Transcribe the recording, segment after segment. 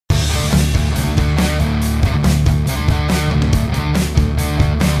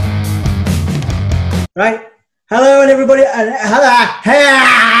Right. Hello, everybody. Hello.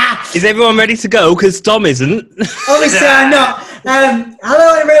 Is everyone ready to go? Because Dom isn't. Obviously, I'm not.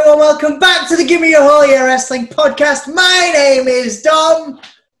 Hello, everyone. Welcome back to the Gimme a Whole Year Wrestling podcast. My name is Dom.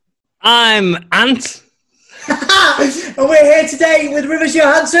 I'm Ant. And we're here today with Rivers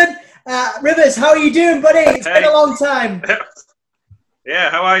Johansson. Rivers, how are you doing, buddy? It's been a long time. Yeah,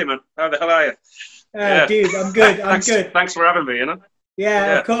 how are you, man? How the hell are you? Dude, I'm good. I'm good. Thanks for having me,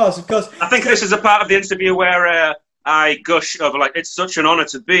 Yeah, of course. I think this is a part of the interview where I gush over, like, it's such an honour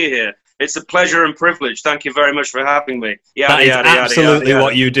to be here. It's a pleasure and privilege. Thank you very much for having me. That is absolutely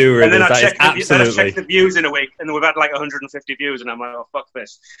what you do, Rivers. And then I checked the views in a week, and we've had like 150 views, and I'm like, oh, fuck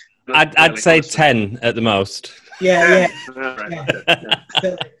this. I'd say 10 at the most. Yeah.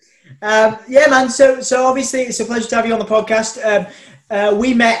 Yeah, man. So obviously, it's a pleasure to have you on the podcast.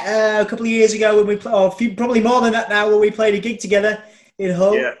 We met a couple of years ago when we probably more than that now, when we played a gig together in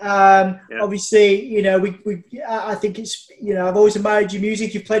Hull. Obviously, you know, I think it's, you know, I've always admired your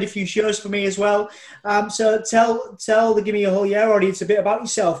music. You've played a few shows for me as well. So tell the Gimme a Whole Year audience a bit about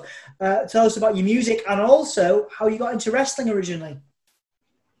yourself. Tell us about your music and also how you got into wrestling originally.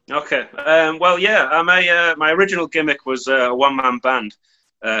 Okay. Well, yeah, my original gimmick was a one-man band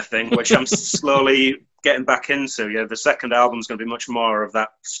thing, which I'm slowly getting back into. Yeah, the second album's going to be much more of that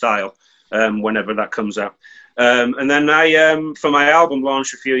style whenever that comes out. And then I, for my album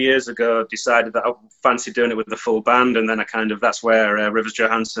launch a few years ago, decided that I fancied doing it with the full band, and then that's where Rivers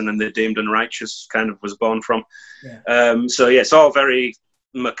Johansson and the Deemed Unrighteous kind of was born from. Yeah. So yeah, it's all very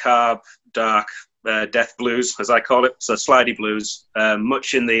macabre, dark, death blues, as I call it. So slidey blues,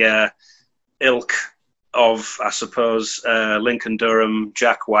 much in the ilk of, I suppose, Lincoln Durham,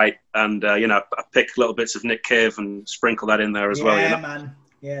 Jack White, and you know, I pick little bits of Nick Cave and sprinkle that in there as well. You know? Man.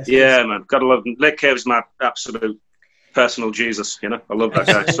 Yes, yeah, man. Gotta love him. Nick Cave's my absolute personal Jesus. You know, I love that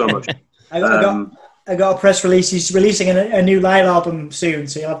guy so much. I got a press release. He's releasing a new live album soon,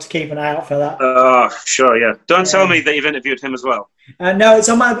 so you'll have to keep an eye out for that. Oh, sure, yeah. Don't tell me that you've interviewed him as well. No, it's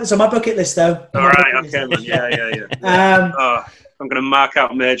on my bucket list though. All right, okay, man. Yeah. I'm going to mark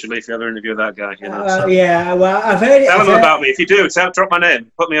out majorly if you ever interview that guy. You know, so. Yeah, well, I've heard. Tell him about me. If you do, drop my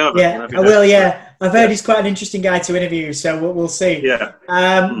name. Put me over. Yeah, I will. Yeah, I've heard he's quite an interesting guy to interview, so we'll see. Yeah.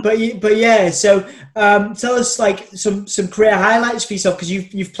 But yeah. So tell us like some career highlights for yourself, because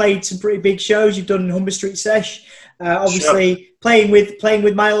you've played some pretty big shows. You've done Humber Street Sesh. Obviously, sure. playing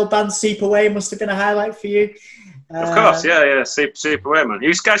with my old band Seep Away must have been a highlight for you. Of course, yeah. Seep Away, man.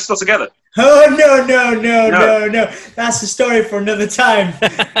 You guys still together? Oh no! That's a story for another time.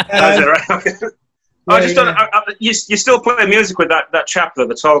 That's it, right? Okay. You still play music with that chap, though,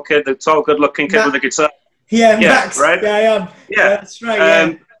 the tall, good-looking kid with the guitar. Yeah, Max. Right? Yeah, I am. Yeah, that's right.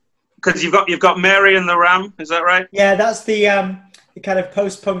 Yeah. Because you've got Mary and the Ram, is that right? Yeah, that's the kind of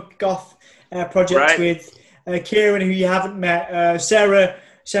post-punk goth project with Kieran, who you haven't met. Sarah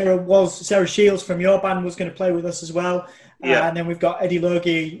Shields from your band was going to play with us as well. And then we've got Eddie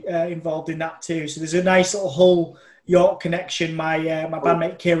Logie involved in that too. So there's a nice little Hull York connection. My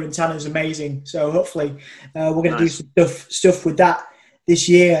bandmate Kieran Tanner's amazing. So hopefully we're going to do some stuff with that this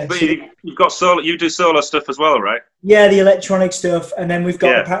year. But you've got solo. You do solo stuff as well, right? Yeah, the electronic stuff, and then we've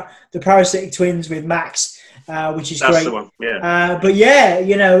got the Parasitic Twins with Max, which is great. That's the one. Yeah. But yeah,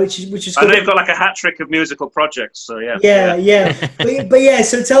 you know, which is. I know you've got like a hat trick of musical projects. So yeah. Yeah. but yeah.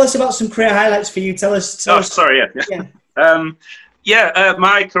 So tell us about some career highlights for you. Tell us. Sorry. Yeah.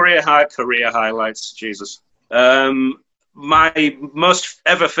 My career highlights. Jesus. My most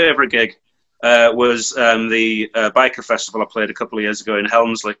ever favourite gig was the biker festival I played a couple of years ago in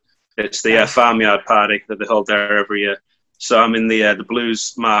Helmsley. It's the farmyard party that they hold there every year. So I'm in the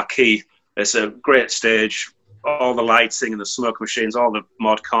Blues Marquee. It's a great stage, all the lighting and the smoke machines, all the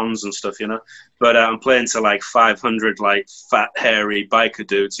mod cons and stuff, you know. But I'm playing to like 500 like fat, hairy biker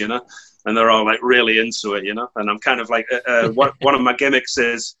dudes, you know. And they're all like really into it, you know. And I'm kind of like, one of my gimmicks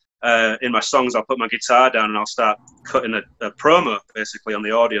is in my songs, I'll put my guitar down and I'll start cutting a promo basically on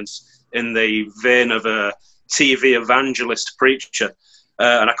the audience in the vein of a TV evangelist preacher.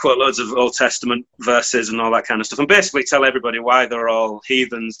 And I quote loads of Old Testament verses and all that kind of stuff, and basically tell everybody why they're all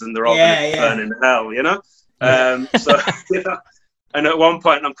heathens and they're all going to burn in hell, you know. So, you know. And at one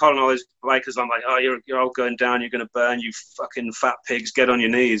point, I'm calling all these bikers. I'm like, "Oh, you're all going down. You're going to burn. You fucking fat pigs. Get on your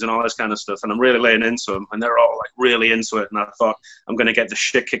knees," and all this kind of stuff. And I'm really laying into them, and they're all like really into it. And I thought, I'm going to get the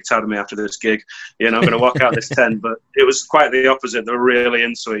shit kicked out of me after this gig. You know, I'm going to walk out this tent. But it was quite the opposite. They were really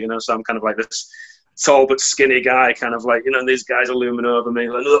into it. You know, so I'm kind of like this tall but skinny guy, kind of like, and these guys are looming over me,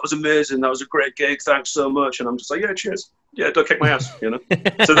 like, "Oh, that was amazing, that was a great gig, thanks so much." And I'm just like, "Yeah, cheers. Yeah, don't kick my ass," So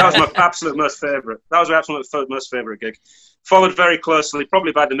that was my absolute most favourite. That was my absolute most favourite gig. Followed very closely,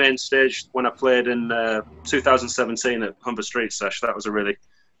 probably by the main stage when I played in 2017 at Humber Street Sesh. That was a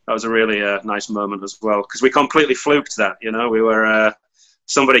really nice moment as well, because we completely fluked that. We were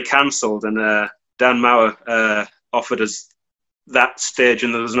somebody cancelled, and Dan Mauer offered us that stage,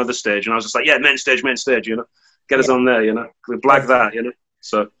 and there was another stage, and I was just like, "Yeah, main stage, get us on there, we blagged that,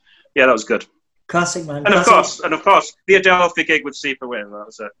 So yeah, that was good. Classic, man. And Classic. of course, the Adelphi gig with Sepa Wave. That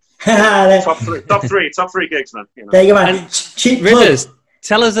was top three gigs, man. There you go, man. Cheap Rivers,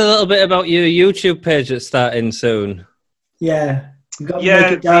 tell us a little bit about your YouTube page that's starting soon. Yeah.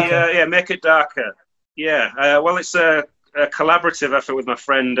 Make It Darker. Yeah. Well, it's a collaborative effort with my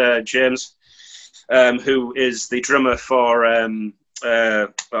friend James, who is the drummer for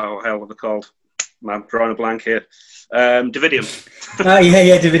what are they called? I'm drawing a blank here. Davidium.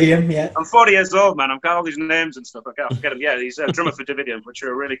 Davidium, yeah. I'm 40 years old, man. I've got all these names and stuff. I can't forget them. Yeah, he's a drummer for Davidium, which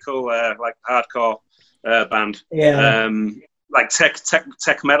are a really cool, like hardcore band. Yeah. Like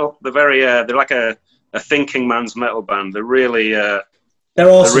tech metal. They're like a thinking man's metal band. They're really they're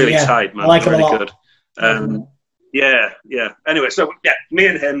awesome, they're really tight, man. I like they're them really a lot. good. Yeah. Anyway, so yeah, me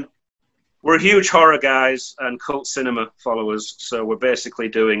and him. We're huge horror guys and cult cinema followers, so we're basically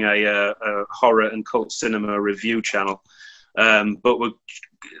doing a horror and cult cinema review channel. But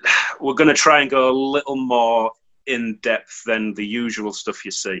we're going to try and go a little more in depth than the usual stuff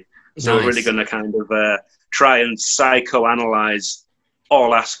you see. So We're really going to kind of try and psychoanalyze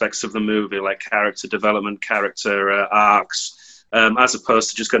all aspects of the movie, like character development, character arcs. As opposed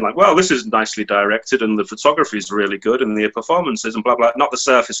to just going like, well, this is nicely directed and the photography is really good and the performances and blah, blah, not the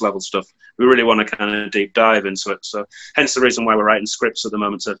surface level stuff. We really want to kind of deep dive into it. So hence the reason why we're writing scripts at the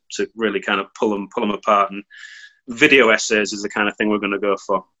moment to really kind of pull them apart. And video essays is the kind of thing we're going to go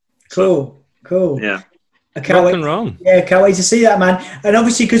for. Cool. Yeah. I can't wait. Yeah, can't wait to see that, man. And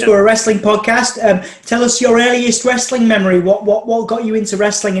obviously, because we're a wrestling podcast, tell us your earliest wrestling memory. What got you into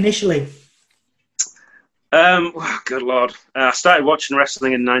wrestling initially? Good Lord. I started watching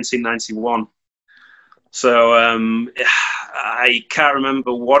wrestling in 1991. So I can't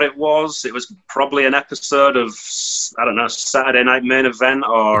remember what it was. It was probably an episode of, I don't know, Saturday Night Main Event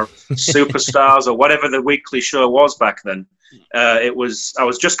or Superstars or whatever the weekly show was back then. I was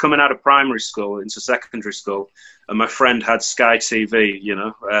just coming out of primary school into secondary school, and my friend had Sky TV,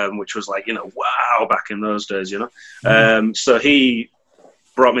 which was like, wow, back in those days, So he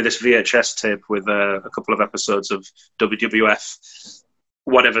brought me this VHS tape with a couple of episodes of WWF,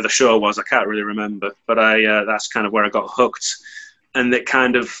 whatever the show was. I can't really remember, but that's kind of where I got hooked. And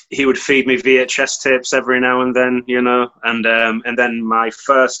he would feed me VHS tapes every now and then, and then my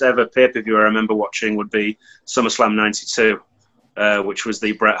first ever pay-per-view I remember watching would be SummerSlam 92, which was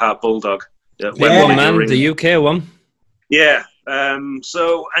the Bret Hart Bulldog. The UK one. Yeah. And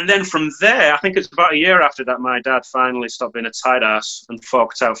then from there, I think it's about a year after that, my dad finally stopped being a tight ass and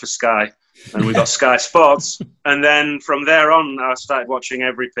forked out for Sky, and we got Sky Sports. And then from there on, I started watching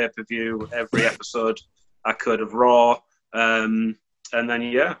every pay-per-view, every episode I could of Raw. And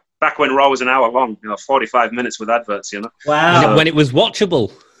then, back when Raw was an hour long, 45 minutes with adverts, Wow. When it was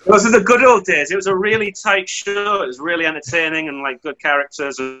watchable. Those are the good old days. It was a really tight show. It was really entertaining and like good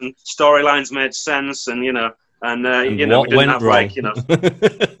characters and storylines made sense, and we didn't have wrong?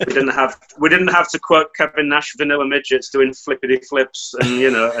 we didn't have to quote Kevin Nash, vanilla midgets doing flippity flips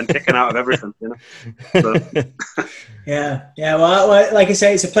and kicking out of everything. So. Yeah. Well, like I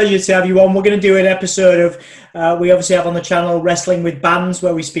say, it's a pleasure to have you on. We're going to do an episode of we obviously have on the channel Wrestling with Bands,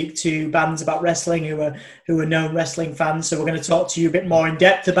 where we speak to bands about wrestling who are known wrestling fans. So we're going to talk to you a bit more in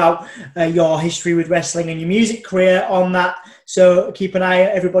depth about your history with wrestling and your music career on that. So keep an eye,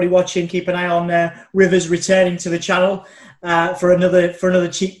 everybody watching, keep an eye on Rivers returning to the channel for another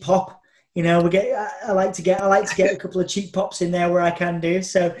cheap pop. I like to get a couple of cheap pops in there where I can do.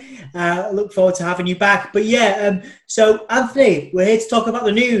 So look forward to having you back. But so Anthony, we're here to talk about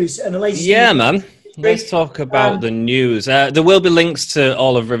the news and the latest. Yeah, man. Let's talk about the news. There will be links to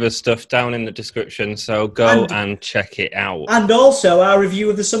all of River's stuff down in the description, so go and check it out. And also our review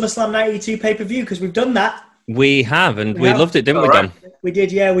of the SummerSlam 92 pay-per-view, because we've done that. We have, and we loved it, didn't we, Dom? We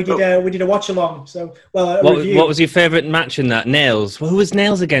did, yeah. We did a watch along. So, what was your favourite match in that? Nails. Who was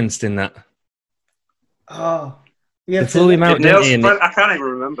Nails against in that? Oh, yeah. Flew him out, Nails, didn't he? I can't even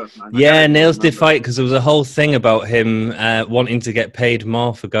remember. Man. Yeah, Nails did fight because there was a whole thing about him wanting to get paid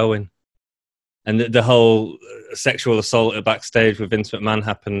more for going, and the whole sexual assault backstage with Vince McMahon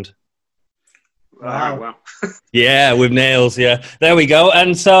happened. Wow. Wow. Yeah, with nails. Yeah, there we go.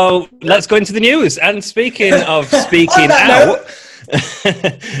 And so let's go into the news. And speaking of speaking out,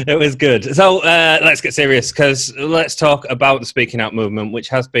 it was good. So let's get serious, because let's talk about the speaking out movement, which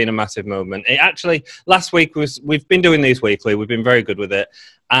has been a massive movement. It actually, last week we've been doing these weekly. We've been very good with it.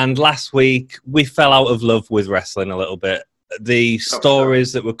 And last week we fell out of love with wrestling a little bit. The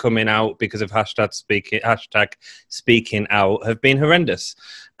stories that were coming out because of hashtag speaking out have been horrendous.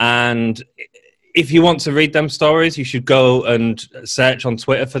 And if you want to read them stories, you should go and search on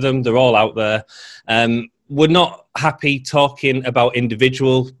Twitter for them. They're all out there. We're not happy talking about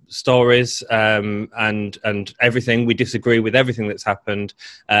individual stories and everything. We disagree with everything that's happened,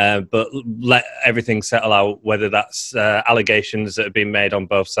 but let everything settle out, whether that's allegations that have been made on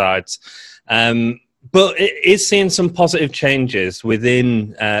both sides. But it is seeing some positive changes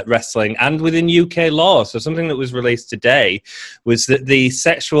within wrestling and within UK law. So something that was released today was that the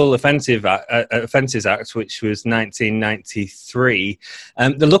Sexual Offences Act, which was 1993,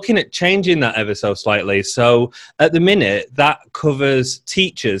 they're looking at changing that ever so slightly. So at the minute, that covers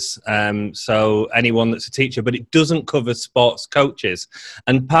teachers, so anyone that's a teacher, but it doesn't cover sports coaches.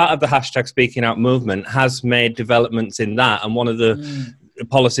 And part of the hashtag speaking out movement has made developments in that. And one of the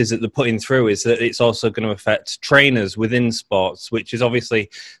policies that they're putting through is that it's also going to affect trainers within sports, which is obviously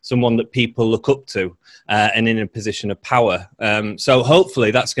someone that people look up to and in a position of power. So hopefully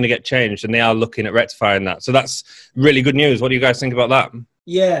that's going to get changed, and they are looking at rectifying that. So that's really good news. What do you guys think about that?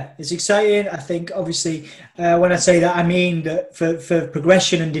 Yeah, it's exciting. I think, obviously, when I say that, I mean that for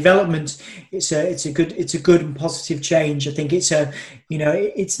progression and development, it's a good and positive change. I think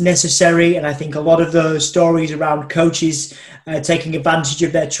it's necessary, and I think a lot of those stories around coaches taking advantage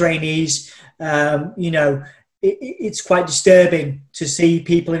of their trainees, it's quite disturbing to see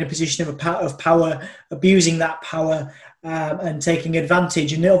people in a position of power abusing that power. And taking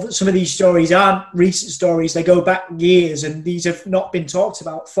advantage. And some of these stories aren't recent stories. They go back years, and these have not been talked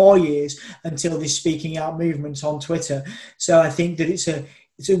about for years until this speaking out movement on Twitter. So I think that it's a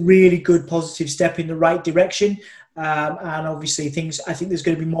really good positive step in the right direction. And obviously I think there's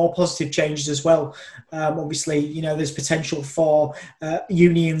going to be more positive changes as well. Obviously, there's potential for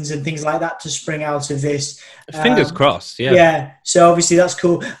unions and things like that to spring out of this. Fingers crossed, yeah. Yeah, so obviously that's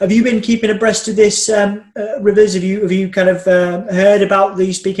cool. Have you been keeping abreast of this, Rivers? Have you kind of heard about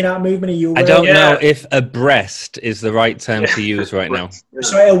the speaking out movement? Are you aware? I don't know if abreast is the right term to use right now.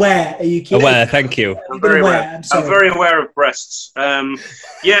 Sorry, aware. Are you keeping aware? Thank you. I'm very aware. I'm very aware of breasts. I've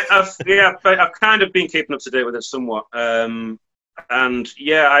kind of been keeping up to date with it somewhat. And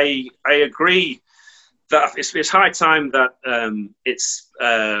yeah, I agree that it's high time that it's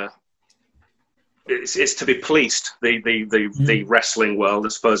to be policed, the wrestling world, I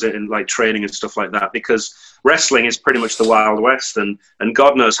suppose, in like training and stuff like that, because wrestling is pretty much the Wild West, and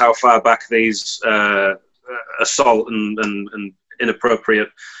God knows how far back these assault and inappropriate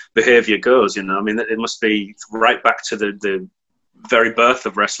behaviour goes. I mean, it must be right back to the very birth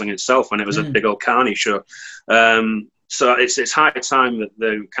of wrestling itself, when it was a big old carny show. So it's high time that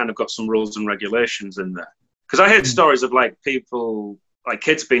they kind of got some rules and regulations in there. Because I heard stories of like people, like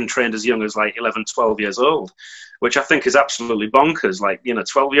kids being trained as young as like 11, 12 years old, which I think is absolutely bonkers. Like,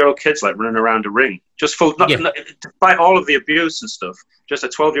 12-year-old kids like running around a ring, just despite all of the abuse and stuff, just a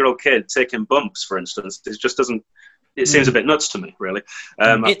 12-year-old kid taking bumps, for instance, it just doesn't, it seems a bit nuts to me, really.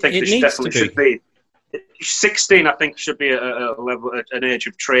 I think this should be 16, I think, should be an age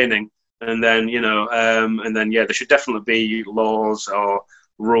of training. And then, there should definitely be laws or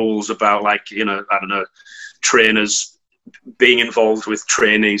rules about, like, I don't know, trainers being involved with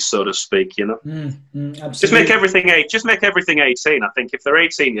trainees, so to speak. Just make everything 18. I think if they're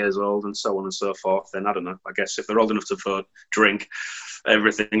 18 years old and so on and so forth, then I don't know. I guess if they're old enough to vote, drink,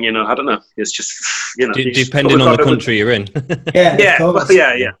 everything, I don't know. It's just, depending on the country you're in. Yeah. I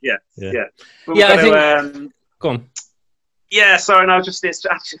think. Go on. Yeah. Sorry. No,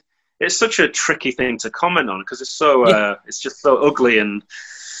 it's such a tricky thing to comment on, because it's so it's just so ugly, and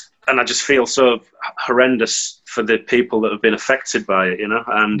I just feel so horrendous for the people that have been affected by it,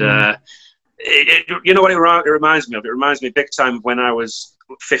 and you know what it reminds me of? It reminds me big time when I was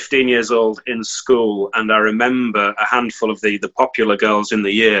 15 years old in school, and I remember a handful of the popular girls in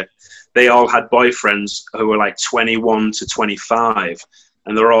the year, they all had boyfriends who were like 21 to 25.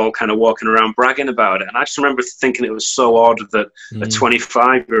 And they're all kind of walking around bragging about it. And I just remember thinking it was so odd that a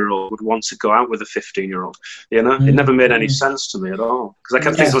 25-year-old would want to go out with a 15-year-old. It never made any sense to me at all. Because I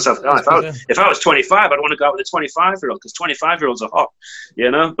kept thinking to myself, if I was 25, I'd want to go out with a 25-year-old, because 25-year-olds are hot,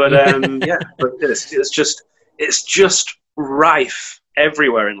 But but it's just rife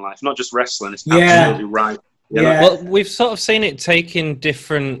everywhere in life, not just wrestling. It's absolutely rife. Yeah. Well, we've sort of seen it taking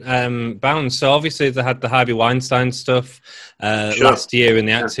different bounds. So obviously they had the Harvey Weinstein stuff last year in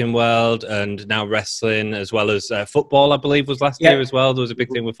the acting world, and now wrestling, as well as football, I believe, was last year as well. There was a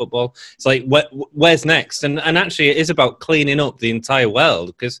big thing with football. It's like, where's next? And actually it is about cleaning up the entire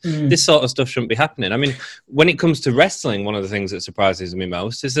world, because this sort of stuff shouldn't be happening. I mean, when it comes to wrestling, one of the things that surprises me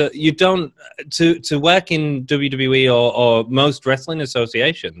most is that you don't, to work in WWE or most wrestling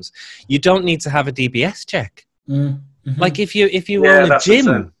associations, you don't need to have a DBS check. Like if you own a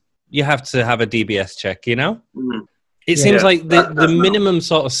gym, you have to have a DBS check, you know? It seems like the minimum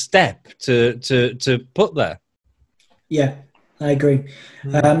sort of step to put there. Yeah, I agree.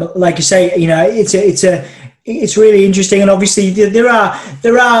 Like you say, you know, it's really interesting, and obviously there are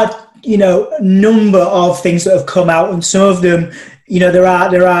you know, a number of things that have come out, and some of them, you know, there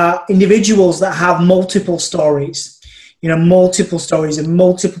are individuals that have multiple stories. You know, multiple stories, and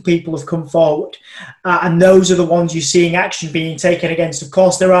multiple people have come forward. And those are the ones you're seeing action being taken against. Of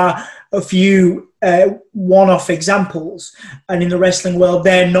course, there are a few one-off examples. And in the wrestling world,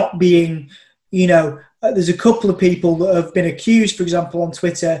 they're not being, you know, there's a couple of people that have been accused, for example, on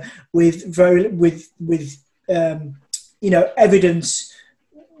Twitter with you know, evidence,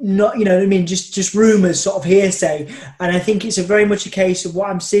 not, you know what I mean, just rumours, sort of hearsay. And I think it's very much a case of what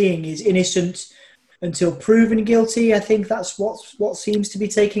I'm seeing is innocent until proven guilty. I think that's what seems to be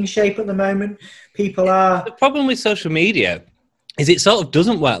taking shape at the moment. People are... The problem with social media is it sort of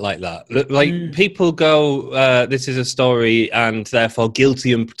doesn't work like that. Like people go, this is a story and therefore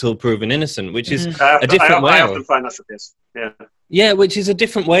guilty until proven innocent, which is a different way. I often find that's the case. Yeah, which is a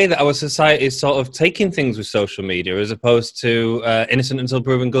different way that our society is sort of taking things with social media, as opposed to innocent until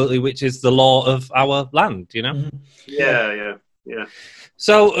proven guilty, which is the law of our land, you know? Yeah.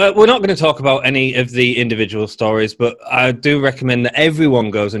 So we're not going to talk about any of the individual stories, but I do recommend that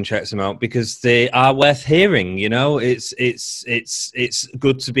everyone goes and checks them out, because they are worth hearing. You know, it's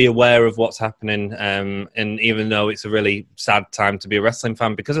good to be aware of what's happening, and even though it's a really sad time to be a wrestling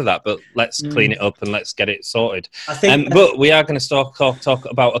fan because of that, but let's clean it up and let's get it sorted. I think, but we are going to talk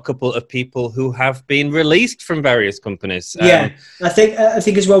about a couple of people who have been released from various companies. I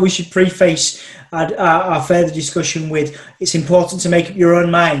think as well we should preface our further discussion with, it's important to make up your own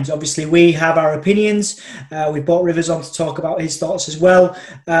minds. Obviously, we have our opinions. We brought Rivers on to talk about his thoughts as well.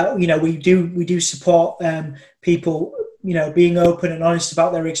 You know, we do support people, you know, being open and honest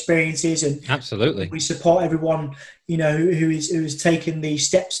about their experiences, and absolutely we support everyone, you know, who's taken the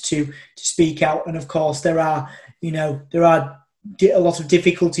steps to speak out. And of course, there are a lot of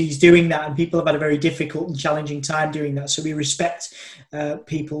difficulties doing that, and people have had a very difficult and challenging time doing that. So we respect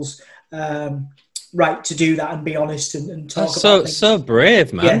people's right to do that and be honest and talk about things. So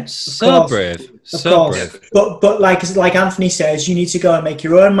brave, man. Yeah, so brave. But like Anthony says, you need to go and make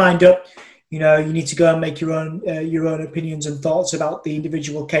your own mind up. You know, you need to go and make your own opinions and thoughts about the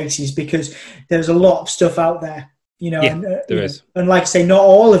individual cases, because there's a lot of stuff out there. You know, there is. And like I say, not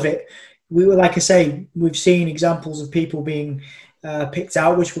all of it. Like I say, we've seen examples of people being picked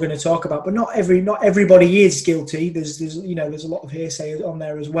out, which we're going to talk about, but not everybody is guilty. There's a lot of hearsay on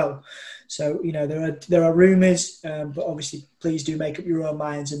there as well. So, you know, there are rumours, but obviously, please do make up your own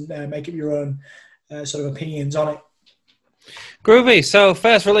minds and make up your own sort of opinions on it. Groovy. So,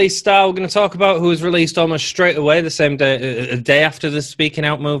 first release star we're going to talk about, who was released almost straight away, the same day, a day after the Speaking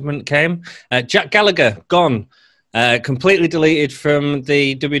Out movement came. Jack Gallagher, gone. Completely deleted from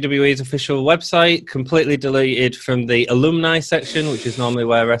the WWE's official website, completely deleted from the alumni section, which is normally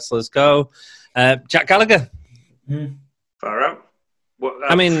where wrestlers go. Jack Gallagher. Far out.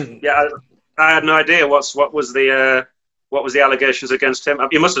 I mean, I had no idea what was the allegations against him.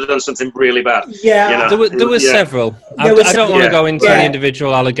 He must have done something really bad. Yeah, you know? there were several. I don't want to go into the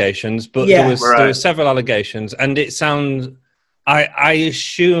individual allegations, but there were several allegations, and it sounds. I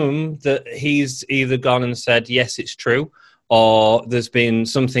assume that he's either gone and said yes, it's true, or there's been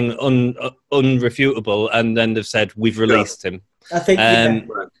something unrefutable, and then they've said we've released him. I think.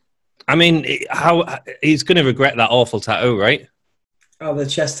 I mean, how he's going to regret that awful tattoo, right? Oh, the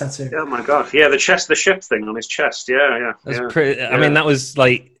chest tattoo. Oh my god! Yeah, the ship thing on his chest. Yeah. That's pretty. I mean, that was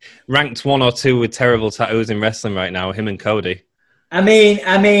like ranked 1 or 2 with terrible tattoos in wrestling right now. Him and Cody. I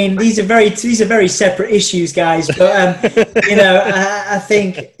mean, these are very separate issues, guys. But you know, I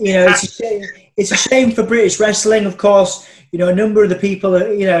think, you know, it's a shame for British wrestling. Of course, you know, a number of the people,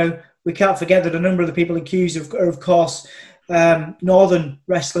 you know, we can't forget that a number of the people accused are, of course, northern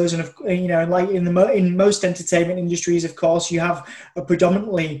wrestlers, and you know, like in most entertainment industries, of course, you have a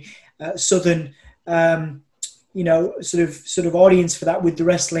predominantly southern, you know, sort of audience for that, with the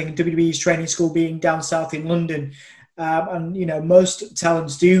wrestling WWE's training school being down south in London. and most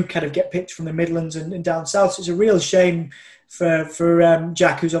talents do kind of get picked from the Midlands and down south. So it's a real shame for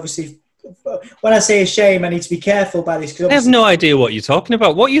Jack, who's obviously. When I say a shame, I need to be careful by this. I have no idea what you're talking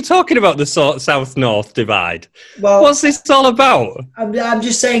about. What are you talking about, the South-North divide? Well, what's this all about? I'm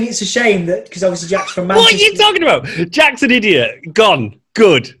just saying it's a shame that, because obviously Jack's from Manchester. What are you talking about? Jack's an idiot. Gone.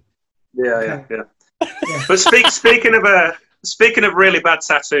 Good. Yeah. But speaking of really bad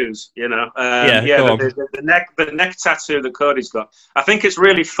tattoos, the neck tattoo that Cody's got, I think it's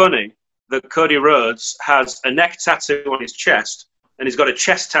really funny that Cody Rhodes has a neck tattoo on his chest. And he's got a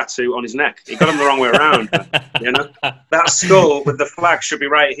chest tattoo on his neck. He got them the wrong way around. That skull with the flag should be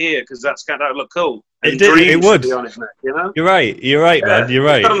right here because that would look cool. And it would be on his neck. You're right, man. You're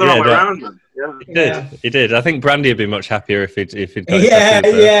right. He got them the wrong way around, man. He did. I think Brandy would be much happier if he'd got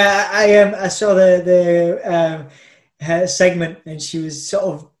I saw the her segment, and she was sort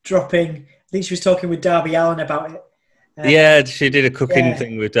of dropping. I think she was talking with Darby Allin about it. She did a cooking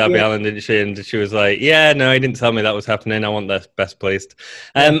thing with Darby Allin, didn't she? And she was like, no, he didn't tell me that was happening. I want the best pleased.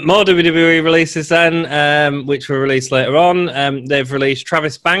 More WWE releases then, which were released later on. They've released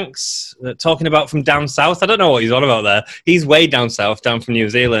Travis Banks, talking about from down south. I don't know what he's on about there. He's way down south, down from New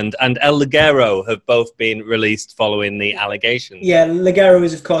Zealand. And El Ligero have both been released following the allegations. Yeah, Ligero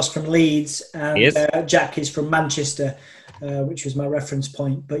is, of course, from Leeds. And Jack is from Manchester, which was my reference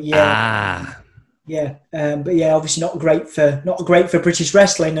point. But obviously not great for British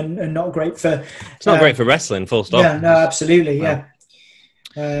wrestling and not great for. It's not great for wrestling, full stop. Yeah, no, absolutely, yeah.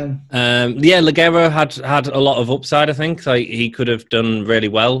 Ligero had a lot of upside. I think like he could have done really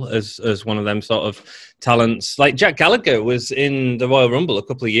well as one of them sort of talents. Like Jack Gallagher was in the Royal Rumble a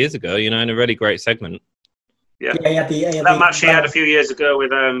couple of years ago, in a really great segment. Yeah, that match he had a few years ago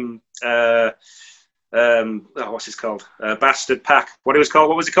with what's it called? Bastard Pack. What was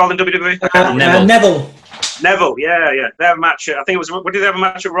he called in WWE? Neville. Yeah. They have a match. I think it was. Did they have a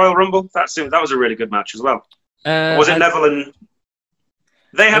match at Royal Rumble? That was a really good match as well. Was it Neville and?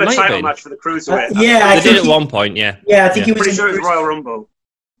 They had a title match for the Cruiserweight. They did at one point. Yeah, I think he was. Pretty sure it was Royal Rumble.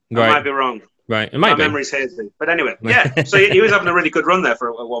 Right. I might be wrong. Right, it might be. My memory's hazy, but anyway, yeah. So he was having a really good run there at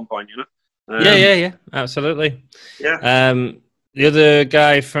one point, Yeah, absolutely. Yeah. The other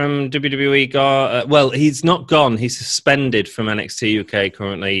guy from WWE got... he's not gone. He's suspended from NXT UK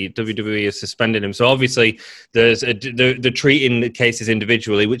currently. WWE has suspended him. So obviously, they're treating the cases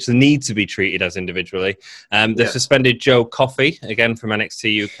individually, which they need to be treated as individually. They've suspended Joe Coffey, again, from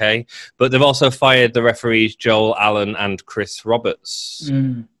NXT UK. But they've also fired the referees Joel Allen and Chris Roberts.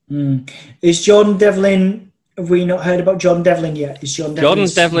 Is John Devlin... Have we not heard about John Devlin yet? John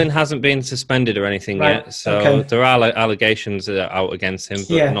Devlin hasn't been suspended or anything yet, so there are allegations out against him,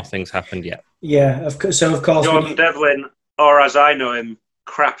 but nothing's happened yet. Yeah, of course. John Devlin, or as I know him,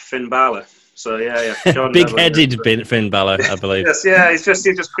 Crap Finn Balor. So big-headed Finn Balor, I believe. Yes,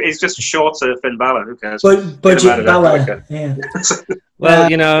 he's just shorter Finn Balor. Who cares? Budget Balor. Yeah.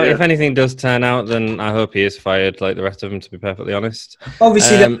 Well, if anything does turn out, then I hope he is fired, like the rest of them. To be perfectly honest.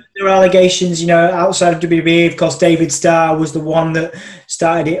 Obviously, there are allegations. Outside of WWE, of course, David Starr was the one that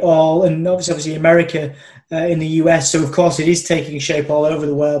started it all, and obviously America in the US. So of course, it is taking shape all over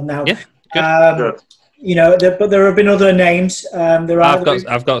the world now. Yeah. Good. But there have been other names.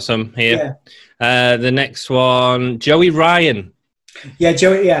 I've got some here. Yeah. The next one, Joey Ryan. Yeah,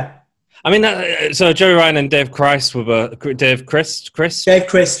 Joey. Yeah. I mean, so Joey Ryan and Dave Christ were Dave Christ from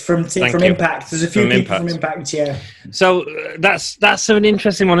Impact. There's a few people from Impact. Yeah. So that's an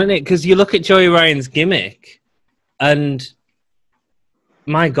interesting one, isn't it? Because you look at Joey Ryan's gimmick, and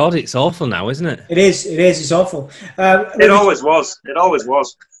my God, it's awful now, isn't it? It is. It's awful. It always was.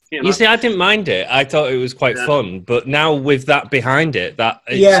 You see, I didn't mind it. I thought it was quite fun. But now with that behind it,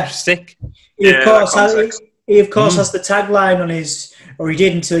 it's sick. He of course has the tagline on his, or he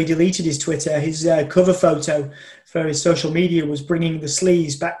did until he deleted his Twitter. His cover photo for his social media was bringing the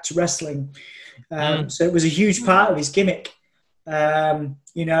sleaze back to wrestling. So it was a huge part of his gimmick. And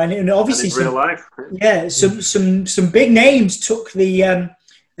obviously in real life. Yeah, some big names took the. I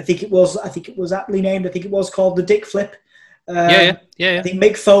think it was aptly named. I think it was called the Dick Flip. Yeah. I think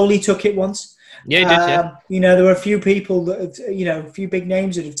Mick Foley took it once. Yeah, he did, there were a few people that, a few big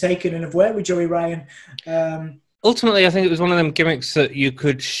names that have taken and have worked with Joey Ryan. Ultimately, I think it was one of them gimmicks that you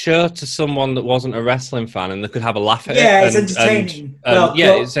could show to someone that wasn't a wrestling fan and they could have a laugh at it. Yeah, it's entertaining.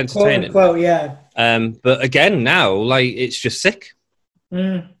 It's entertaining. But again, now, it's just sick.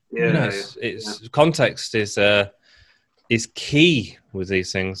 Context is key with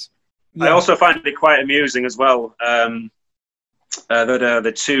these things. I also find it quite amusing as well that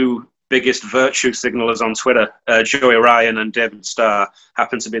the two biggest virtue signalers on Twitter, Joey Ryan and David Starr,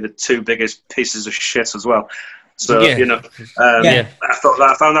 happen to be the two biggest pieces of shit as well. So you know, I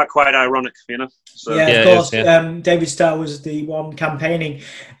found that quite ironic. You know, so, of course. David Starr was the one campaigning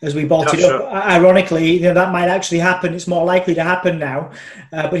as we bolted up. Ironically, you know, that might actually happen. It's more likely to happen now,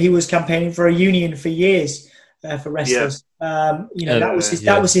 but he was campaigning for a union for years for wrestlers. You know, that was his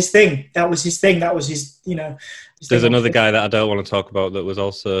thing. That was his thing. That was his. You know. There's another guy that I don't want to talk about that was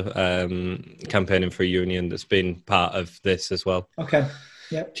also campaigning for a union that's been part of this as well. Okay.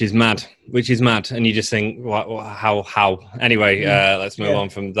 Yeah. Which is mad. And you just think, how? Anyway, let's move on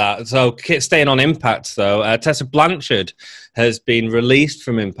from that. So staying on Impact, though, Tessa Blanchard has been released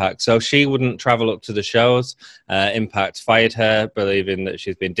from Impact. So she wouldn't travel up to the shows. Impact fired her, believing that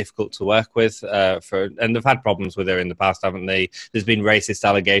she's been difficult to work with. And they've had problems with her in the past, haven't they? There's been racist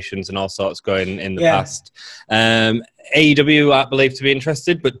allegations and all sorts going in the past. AEW are believed to be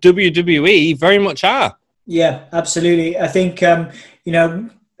interested, but WWE very much are. Yeah, absolutely. I think, you know,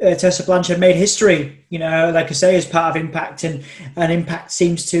 Tessa Blanchard made history, you know, like I say, as part of Impact, and Impact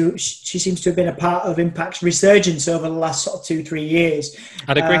she seems to have been a part of Impact's resurgence over the last sort of 2-3 years.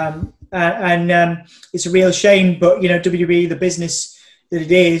 I'd agree. And it's a real shame, but, you know, WWE, the business that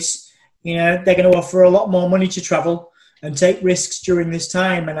it is, you know, they're going to offer a lot more money to travel and take risks during this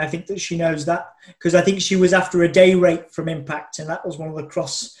time. And I think that she knows that, because I think she was after a day rate from Impact, and that was one of the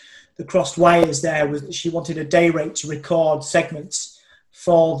crossed wires there, was that she wanted a day rate to record segments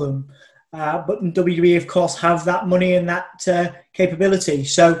for them. But WWE, of course, have that money and that capability.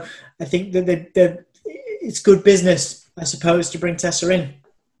 So I think that it's good business, I suppose, to bring Tessa in.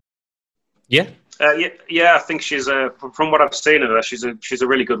 Yeah. I think she's from what I've seen of her, she's a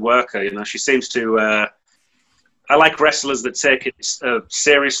really good worker. You know, she seems to. I like wrestlers that take it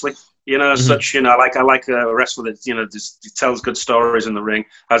seriously. You know, such, you know, I like a wrestler that, you know, just tells good stories in the ring,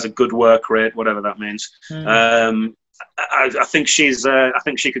 has a good work rate, whatever that means. I think she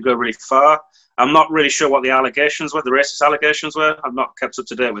could go really far. I'm not really sure what the allegations were, the racist allegations were. I'm not kept up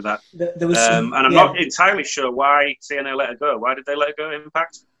to date with that. There was some, and I'm not entirely sure why TNA let her go. Why did they let her go,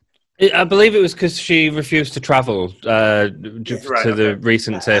 Impact? I believe it was because she refused to travel to the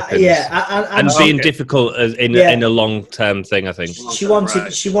recent tapings. And being difficult in a long-term thing, I think. She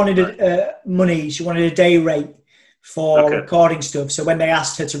wanted money. She wanted a day rate for recording stuff. So when they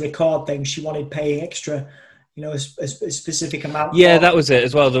asked her to record things, she wanted paying extra, you know, a specific amount. Yeah, that was it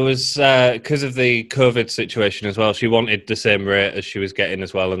as well. There was, because of the COVID situation as well, she wanted the same rate as she was getting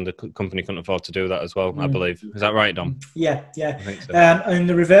as well, and the company couldn't afford to do that as well, I believe. Is that right, Dom? Yeah. I think so. And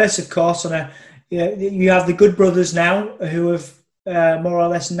the reverse, of course, you have the Good Brothers now, who have more or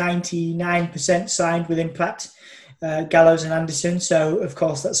less 99% signed with Impact, Gallows and Anderson. So, of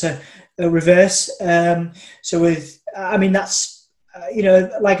course, that's a reverse. That's, you know,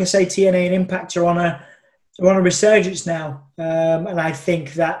 like I say, TNA and Impact are on a resurgence now, and I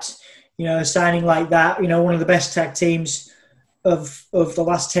think that, you know, a signing like that, you know, one of the best tag teams of the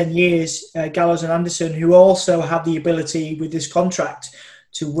last 10 years, Gallows and Anderson, who also have the ability with this contract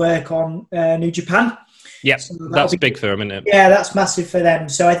to work on New Japan. Yeah, so that's big for them, isn't it? Yeah, that's massive for them.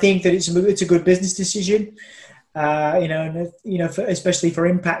 So I think that it's a good business decision. Especially for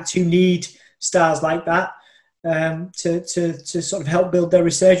Impact, who need stars like that to sort of help build their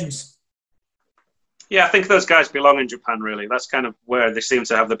resurgence. Yeah, I think those guys belong in Japan, really. That's kind of where they seem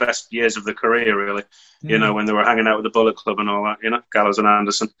to have the best years of their career, really. You know, when they were hanging out with the Bullet Club and all that, you know, Gallows and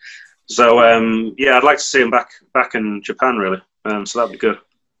Anderson. So, I'd like to see them back in Japan, really. So that'd be good.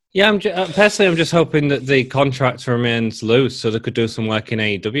 Yeah, personally, I'm just hoping that the contract remains loose so they could do some work in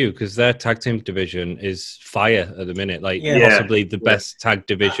AEW, because their tag team division is fire at the minute, possibly the best tag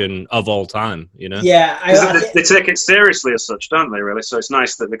division of all time, you know? Yeah. They take it seriously as such, don't they, really? So it's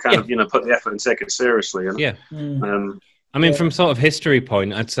nice that they kind of, you know, put the effort and take it seriously. You know? Yeah. I mean, from sort of history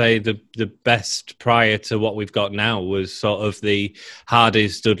point, I'd say the best prior to what we've got now was sort of the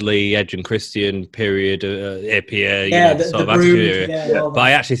Hardys, Dudley, Edge and Christian period, APA, sort of attitude. But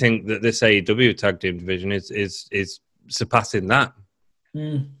I actually think that this AEW tag team division is surpassing that.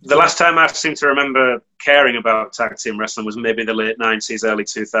 The last time I seem to remember caring about tag team wrestling was maybe the late 90s, early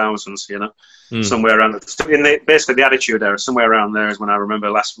 2000s, you know, somewhere around basically the Attitude Era, somewhere around there is when I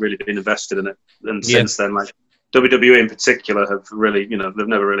remember last really being invested in it. And since then, like, WWE in particular have really, you know, they've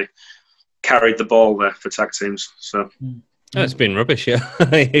never really carried the ball there for tag teams. So it's been rubbish, yeah.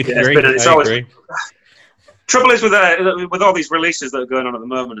 It's always trouble is with all these releases that are going on at the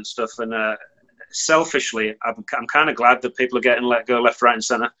moment and stuff. And selfishly, I'm kind of glad that people are getting let go left, right, and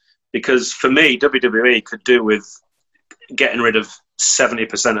centre, because for me, WWE could do with getting rid of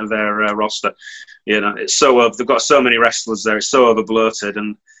 70% of their roster. You know, they've got so many wrestlers there. It's so over bloated,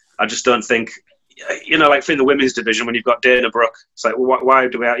 and I just don't think. You know, like in the women's division, when you've got Dana Brooke, it's like, well, why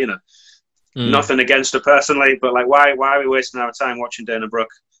do we, you know, Nothing against her personally, but like, why are we wasting our time watching Dana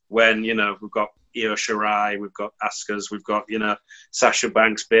Brooke when, you know, we've got Io Shirai, we've got Asuka's, we've got, you know, Sasha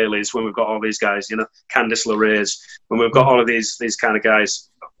Banks, Bayley's, when we've got all these guys, you know, Candice LeRae's, when we've got all of these kind of guys,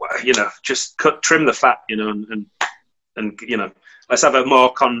 you know, just trim the fat, you know, and you know, let's have a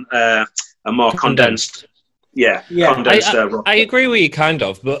more condensed. Yeah. Condensed. I agree with you, kind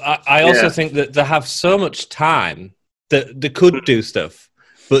of, but I also think that they have so much time that they could do stuff,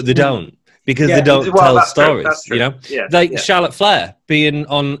 but they don't. Because they don't tell stories, you know? Like Charlotte Flair being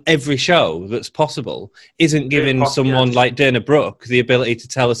on every show that's possible isn't giving someone like Dana Brooke the ability to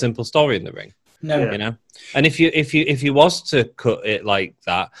tell a simple story in the ring. No. You know? And if you was to cut it like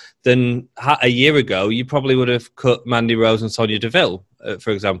that, then a year ago you probably would have cut Mandy Rose and Sonya Deville, for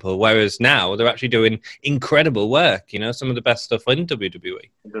example. Whereas now they're actually doing incredible work. You know, some of the best stuff in WWE.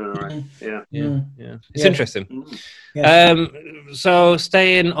 Right. It's interesting. So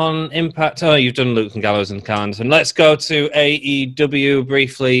staying on Impact. Oh, you've done Luke and Gallows and Carnes, and let's go to AEW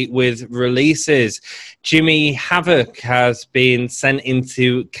briefly with releases. Jimmy Havoc has been sent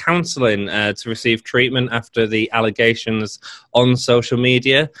into counselling to receive treatment after the allegations on social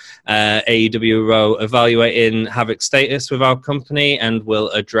media. AEW wrote, evaluating Havoc's status with our company and will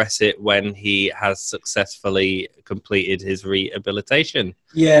address it when he has successfully completed his rehabilitation.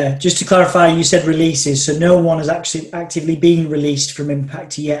 Yeah, just to clarify, you said releases, so no one has actually actively been released from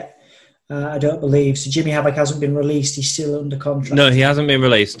Impact yet. I don't believe. So Jimmy Havoc hasn't been released. He's still under contract. No, he hasn't been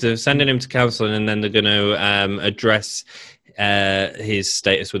released. They're sending him to counselling, and then they're going to address his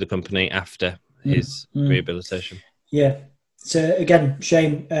status with the company after his rehabilitation. Yeah. So again,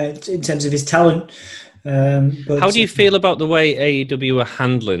 shame in terms of his talent. But how do you feel about the way AEW are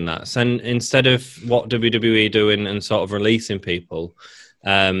handling that? And instead of what WWE are doing and sort of releasing people,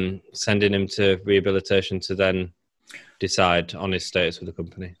 sending him to rehabilitation to then decide on his status with the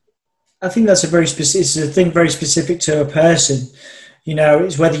company? I think that's it's a thing very specific to a person. You know,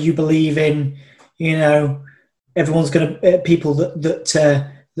 it's whether you believe in, you know, everyone's going to, people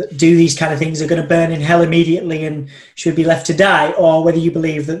that do these kind of things are going to burn in hell immediately and should be left to die, or whether you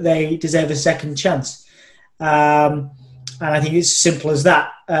believe that they deserve a second chance. And I think it's as simple as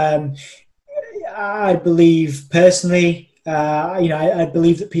that. I believe personally, I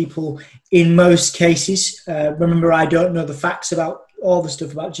believe that people in most cases, remember, I don't know the facts about all the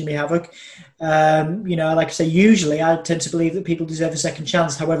stuff about Jimmy Havoc. Like I say, usually I tend to believe that people deserve a second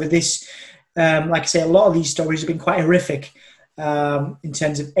chance. However, this, like I say, a lot of these stories have been quite horrific in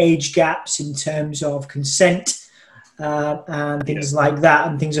terms of age gaps, in terms of consent, and things like that,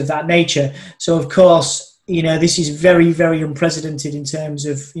 and things of that nature. So, of course, you know, this is very, very unprecedented in terms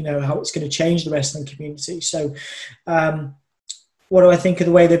of, you know, how it's going to change the wrestling community. So, what do I think of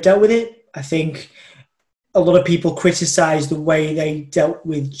the way they've dealt with it? I think a lot of people criticise the way they dealt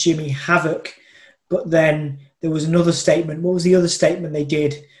with Jimmy Havoc, but then there was another statement. What was the other statement they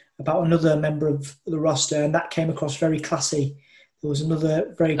did about another member of the roster? And that came across very classy. There was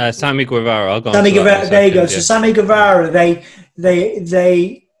another very... Sammy Guevara. Sammy Guevara, there you go. Yeah. So Sammy Guevara,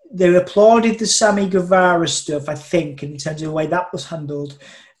 they applauded the Sammy Guevara stuff, I think, in terms of the way that was handled,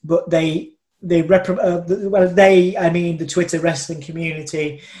 but the Twitter wrestling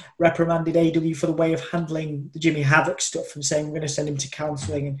community reprimanded AEW for the way of handling the Jimmy Havoc stuff and saying we're going to send him to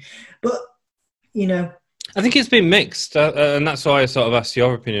counselling. But, you know... I think it's been mixed, and that's why I sort of asked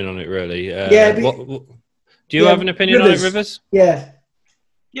your opinion on it, really. Do you have an opinion on it, Rivers? Yeah.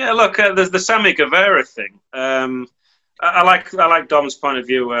 Yeah, look, the Sammy Guevara thing. I like Dom's point of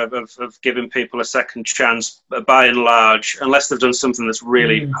view of giving people a second chance, by and large, unless they've done something that's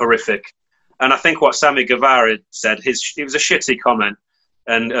really horrific. And I think what Sammy Guevara said, it was a shitty comment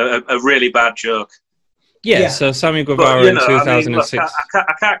and a really bad joke. Yeah, so Sammy Guevara in 2006.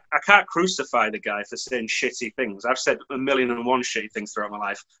 I can't crucify the guy for saying shitty things. I've said 1,000,001 shitty things throughout my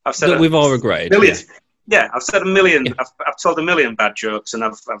life. I've said that we've all regretted. Millions. Yeah, I've said 1,000,000. Yeah. I've told 1,000,000 bad jokes, and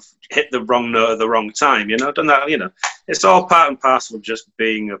I've hit the wrong note at the wrong time. You know, done that. You know, it's all part and parcel of just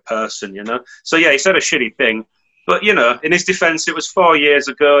being a person. You know. So yeah, he said a shitty thing, but you know, in his defence, it was 4 years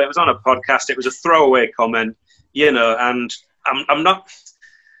ago. It was on a podcast. It was a throwaway comment. You know, and I'm not.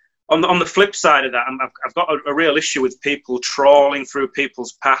 On the flip side of that, I've got a real issue with people trawling through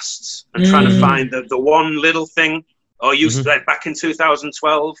people's pasts and trying to find the one little thing. Oh, you said back in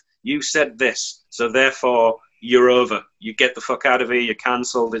 2012, you said this, so therefore you're over. You get the fuck out of here. You're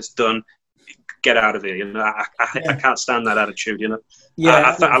cancelled. It's done. Get out of here. You know, I can't stand that attitude. You know,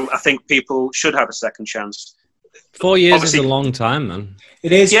 I think people should have a second chance. 4 years Obviously, is a long time, man.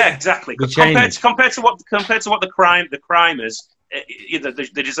 It is. Yeah, exactly. Compared to what the crime is.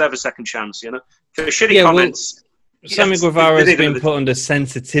 They deserve a second chance, you know. For shitty comments, Sammy Guevara's been put under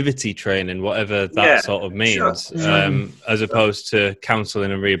sensitivity training, whatever that sort of means, as opposed to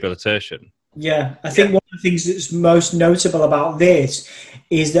counselling and rehabilitation. Yeah, I think one of the things that's most notable about this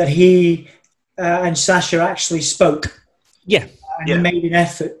is that he and Sasha actually spoke. Yeah. And he made an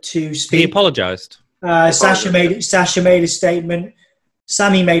effort to speak. He apologised. Sasha made a statement.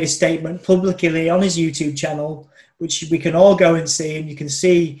 Sammy made a statement publicly on his YouTube channel, which we can all go and see, and you can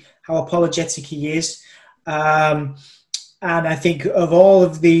see how apologetic he is. And I think of all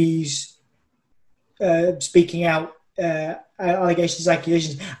of these speaking out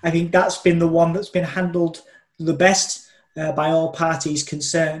accusations, I think that's been the one that's been handled the best by all parties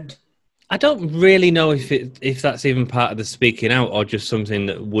concerned. I don't really know if that's even part of the speaking out or just something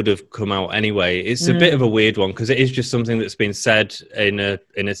that would have come out anyway. It's a bit of a weird one because it is just something that's been said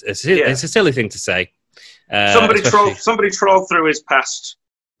it's a silly thing to say. Somebody trolled through his past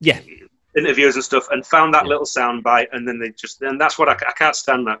interviews and stuff and found that little sound bite, and then that's what I can't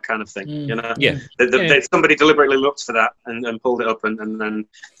stand, that kind of thing. You know, somebody deliberately looked for that and pulled it up and then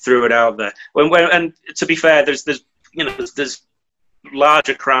threw it out there. And to be fair, there's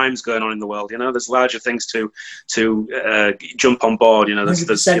larger crimes going on in the world. You know, there's larger things to jump on board. You know, there's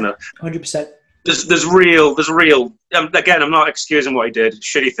 100%. There's real. Again, I'm not excusing what he did,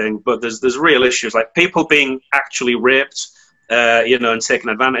 shitty thing, but there's real issues like people being actually raped, and taken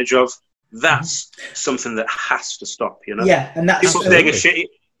advantage of. That's something that has to stop. You know, and that's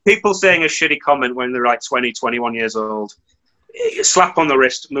people saying a shitty comment when they're like 20, 21 years old. Slap on the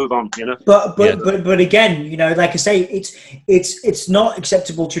wrist, move on. You know, but again, you know, like I say, it's not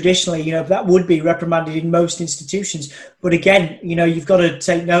acceptable traditionally. You know, that would be reprimanded in most institutions. But again, you know, you've got to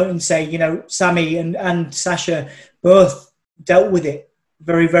take note and say, you know, Sammy and Sasha both dealt with it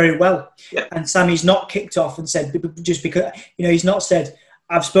very, very well. Yeah. And Sammy's not kicked off and said just because, you know, he's not said,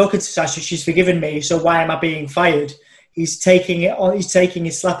 I've spoken to Sasha, she's forgiven me, so why am I being fired? He's taking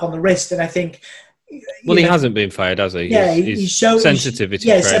his slap on the wrist, and I think. Well, he hasn't been fired, has he? Yeah, he's showing sensitivity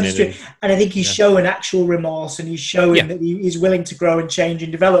training. And I think he's showing actual remorse, and he's showing that he's willing to grow and change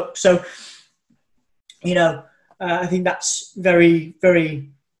and develop. So, you know, I think that's very,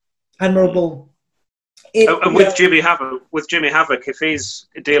 very admirable. With Jimmy Havoc, if he's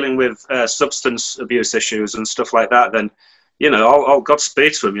dealing with substance abuse issues and stuff like that, then, you know, I'll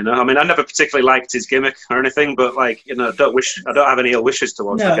Godspeed to him. You know, I mean, I never particularly liked his gimmick or anything, but like, you know, I don't have any ill wishes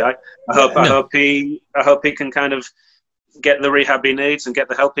towards the guy. I hope he can kind of get the rehab he needs and get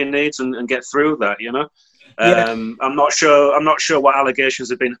the help he needs and get through that. You know, I'm not sure what allegations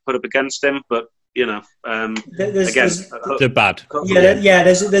have been put up against him, but you know, they're bad.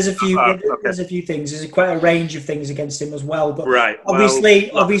 There's a few things. There's quite a range of things against him as well. But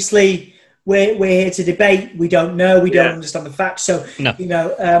obviously. We're here to debate. We don't know. We don't understand the facts. So, you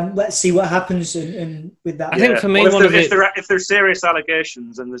know, let's see what happens and with that. I think for me, if there's serious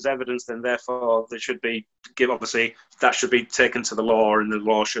allegations and there's evidence, then therefore they should be obviously that should be taken to the law, and the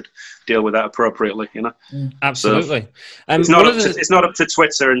law should deal with that appropriately. You know, absolutely. So, it's not up to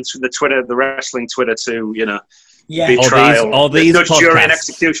Twitter and the wrestling Twitter to, you know. Yeah, all these podcasts. Jury and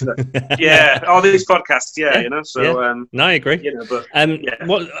executioner. All these podcasts. You know. So no, I agree. You know, but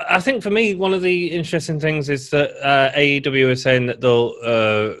what I think for me, one of the interesting things is that AEW is saying that they'll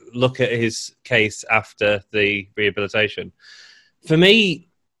look at his case after the rehabilitation. For me,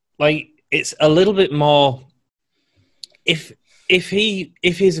 like, it's a little bit more. If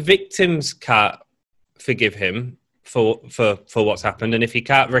his victims can't forgive him for what's happened, and if he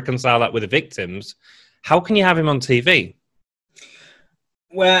can't reconcile that with the victims, how can you have him on TV?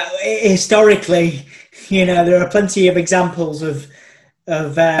 Well, historically, you know, there are plenty of examples of you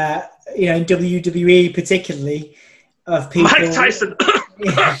know, in WWE particularly, of people. Mike Tyson.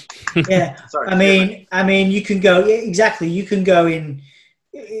 Sorry, I mean, you can go exactly. You can go in,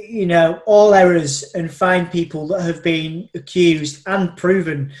 you know, all eras and find people that have been accused and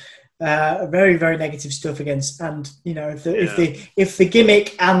proven very, very negative stuff against. And you know, if the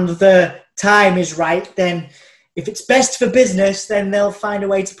gimmick and the time is right, then if it's best for business, then they'll find a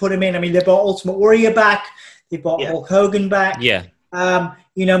way to put him in. I mean, they brought Ultimate Warrior back, they brought Hulk Hogan back.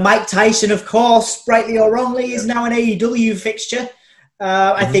 You know, Mike Tyson, of course, rightly or wrongly, is now an AEW fixture.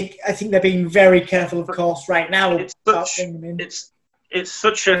 I think they're being very careful, of course, right now. It's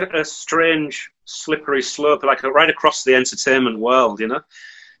such a strange, slippery slope, like right across the entertainment world, you know,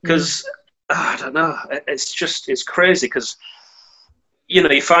 because I don't know, it's crazy because. You know,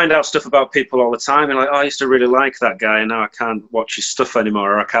 you find out stuff about people all the time, and like, oh, I used to really like that guy, and now I can't watch his stuff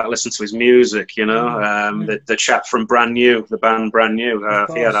anymore, or I can't listen to his music. You know, the chap from the band Brand New,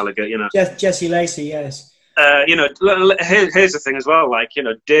 he had alligator. You know, Jesse Lacey, yes. Here's the thing as well. Like,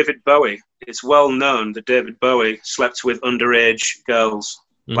 David Bowie. It's well known that David Bowie slept with underage girls,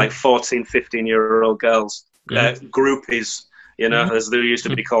 like 14, 15-year-old girls, groupies. As they used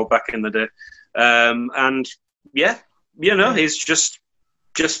to be called back in the day. And he's just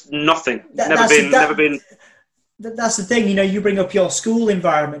nothing. Never been. That's the thing. You bring up your school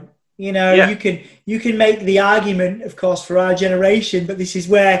environment. You can make the argument, of course, for our generation, but this is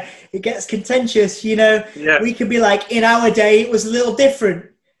where it gets contentious. We can be like, in our day, it was a little different.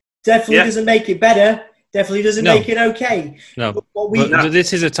 Definitely doesn't make it better. Definitely doesn't make it okay. No, but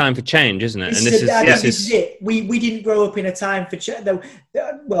this is a time for change, isn't it? This is it. We didn't grow up in a time for change.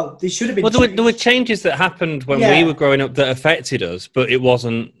 Well, there should have been. Well, there were changes that happened when we were growing up that affected us, but it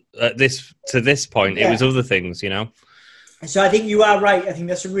wasn't to this point. It was other things, So I think you are right. I think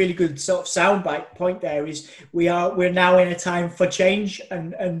that's a really good sort of soundbite point there. Is we're now in a time for change,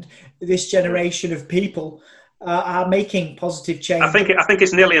 and this generation of people are making positive change. I think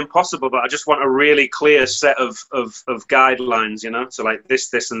it's nearly impossible, but I just want a really clear set of guidelines. So like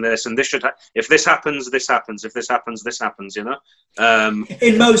this, and this, and this should. If this happens, this happens. If this happens, this happens. In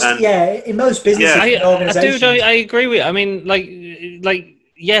most businesses and organizations. I agree with you. I mean,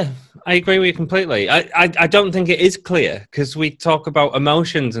 I agree with you completely. I don't think it is clear because we talk about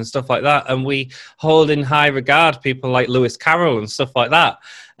emotions and stuff like that, and we hold in high regard people like Lewis Carroll and stuff like that.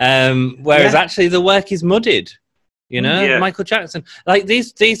 Whereas actually the work is muddied. Michael Jackson, like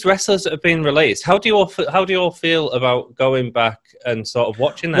these wrestlers that have been released. How do you all feel about going back and sort of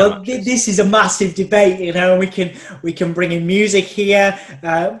watching that? Well, this is a massive debate, and we can bring in music here.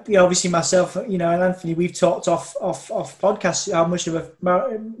 Obviously myself, and Anthony, we've talked off podcasts how much of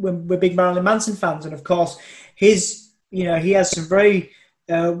we're big Marilyn Manson fans, and of course he has some very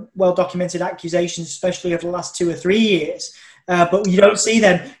well documented accusations, especially over the last 2 or 3 years. But you don't see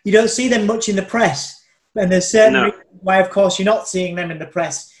them. You don't see them much in the press. And there's certain reasons why, of course, you're not seeing them in the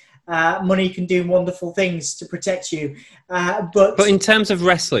press. Money can do wonderful things to protect you. But in terms of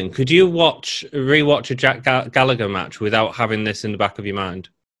wrestling, could you rewatch a Jack Gallagher match without having this in the back of your mind?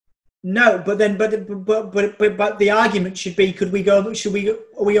 No, but the argument should be: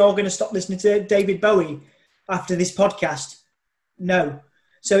 are we all going to stop listening to David Bowie after this podcast? No.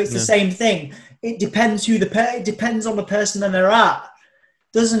 So it's the same thing. It depends it depends on the person and their art.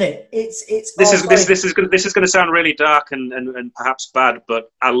 Doesn't it? This is going to sound really dark and perhaps bad, but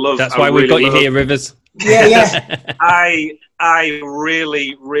That's why we've got you here, Rivers. Yeah. I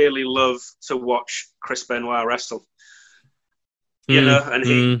really, really love to watch Chris Benoit wrestle. And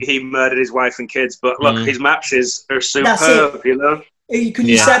he murdered his wife and kids, but look, his matches are superb.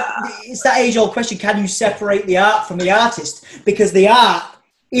 It's that age-old question: can you separate the art from the artist? Because the art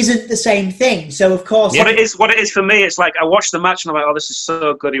isn't the same thing. So of course, what it is for me, it's like I watch the match and I'm like, oh, this is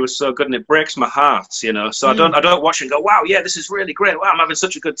so good. He was so good, and it breaks my heart, So I don't watch it and go, wow, yeah, this is really great. Wow, I'm having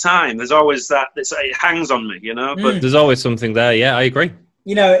such a good time. There's always that. It hangs on me, But there's always something there. Yeah, I agree.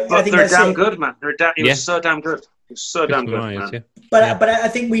 I think they're damn good, man. He was so damn good. So damn good, man. But I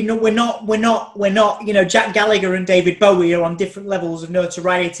think we're not. Jack Gallagher and David Bowie are on different levels of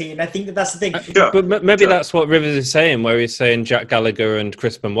notoriety, and I think that's the thing. But maybe that's what Rivers is saying, where he's saying Jack Gallagher and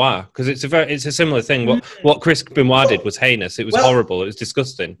Chris Benoit, because it's a similar thing. What Chris Benoit did was heinous. It was horrible. It was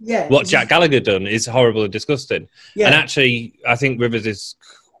disgusting. Yeah. What Jack Gallagher done is horrible and disgusting. Yeah. And actually, I think Rivers is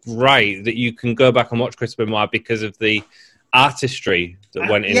right that you can go back and watch Chris Benoit because of the artistry that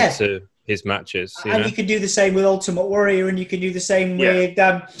went into his matches, and you can do the same with Ultimate Warrior, and you can do the same with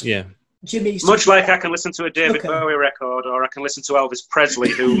Gimme. Much like I can listen to a David Bowie record, or I can listen to Elvis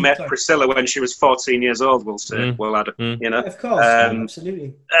Presley, who met Priscilla when she was 14 years old. We'll say, of course,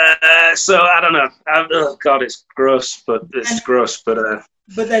 absolutely. So I don't know. Oh God, it's gross, but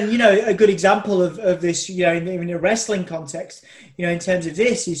But then, a good example of this, in a wrestling context, in terms of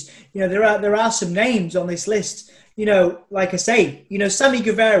this is, there are some names on this list. Like I say, Sammy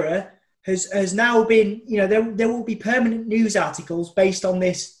Guevara has now been, there will be permanent news articles based on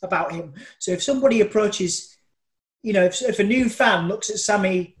this about him. So if somebody approaches, if a new fan looks at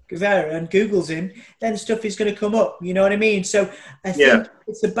Sammy Guevara and Googles him, then stuff is going to come up. You know what I mean? So I think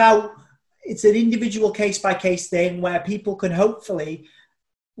it's an individual case-by-case thing where people can hopefully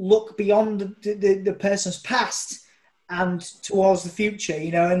look beyond the person's past and towards the future,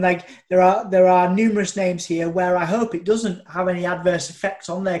 and like there are numerous names here where I hope it doesn't have any adverse effects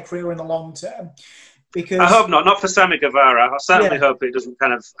on their career in the long term. Because I hope not for Sammy Guevara. I certainly hope it doesn't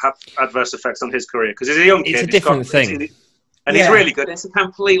kind of have adverse effects on his career, because he's a young kid. It's a different thing. And he's really good. It's a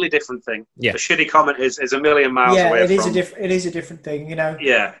completely different thing. Yeah. The shitty comment is a million miles away it is a different thing,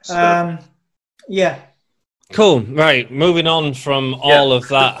 Yeah. So. Yeah. Cool. Right. Moving on from all of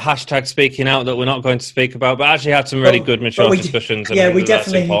that hashtag speaking out that we're not going to speak about, but actually had some really good, mature discussions. Yeah, we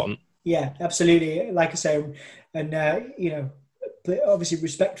definitely. That's important. Yeah, absolutely. Like I say, and you know, obviously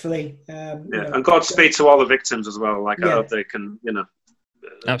respectfully. And Godspeed to all the victims as well. Like, I hope they can, you know,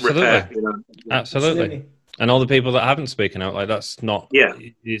 absolutely, repair, you know. Absolutely. And all the people that haven't spoken out, like that's not.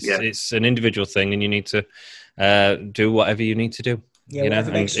 It's an individual thing, and you need to do whatever you need to do. Yeah, you know,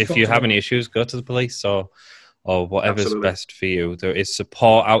 and if you have any issues, go to the police or whatever's best for you. There is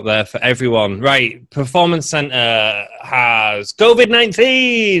support out there for everyone. Right, Performance Centre has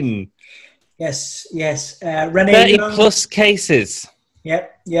COVID-19. Yes. Renee 30 plus cases.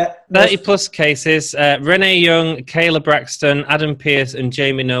 Yep. 30 plus cases. Renee Young, Kayla Braxton, Adam Pearce, and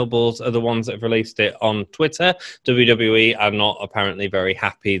Jamie Nobles are the ones that have released it on Twitter. WWE are not apparently very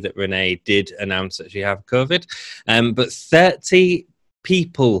happy that Renee did announce that she had COVID. But 30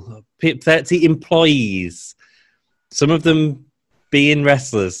 people, 30 employees, some of them being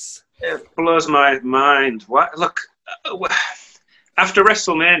wrestlers. It blows my mind. What? Look, after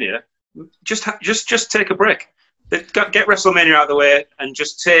WrestleMania, just take a break. Get WrestleMania out of the way and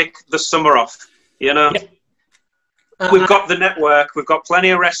just take the summer off. You know, we've got the network, we've got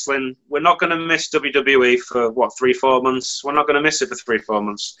plenty of wrestling. We're not going to miss WWE for 3-4 months. We're not going to miss it for 3-4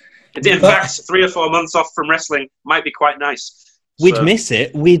 months. In fact, 3 or 4 months off from wrestling might be quite nice. We'd miss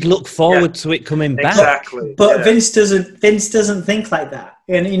it. We'd look forward to it coming back. Exactly. But Vince doesn't think like that.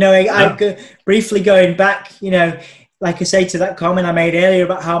 And you know, I briefly going back, you know, like I say to that comment I made earlier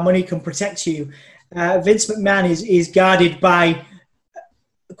about how money can protect you. Vince McMahon is guarded by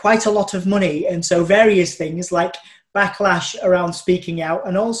quite a lot of money, and so various things like backlash around speaking out,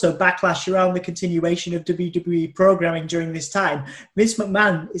 and also backlash around the continuation of WWE programming during this time. Vince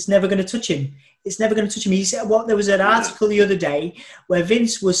McMahon is never going to touch him. It's never going to touch him. He said, there was an article the other day where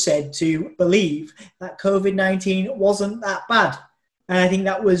Vince was said to believe that COVID-19 wasn't that bad. And I think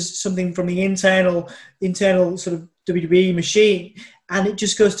that was something from the internal sort of WWE machine. And it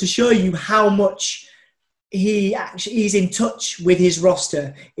just goes to show you how much he's in touch with his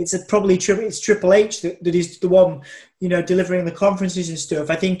roster. It's probably Triple H that is the one, you know, delivering the conferences and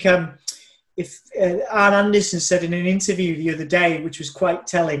stuff. I think if Arn Anderson said in an interview the other day, which was quite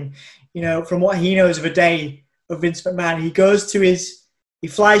telling, you know, from what he knows of a day of Vince McMahon, he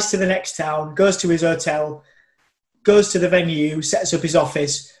flies to the next town, goes to his hotel, goes to the venue, sets up his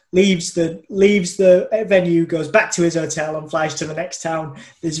office, leaves the venue, goes back to his hotel and flies to the next town.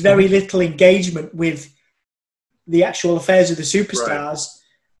 There's very little engagement with the actual affairs of the superstars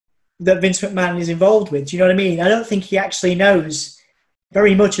that Vince McMahon is involved with. Do you know what I mean? I don't think he actually knows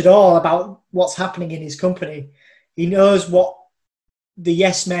very much at all about what's happening in his company. He knows what the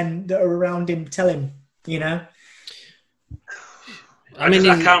yes men that are around him tell him, you know? I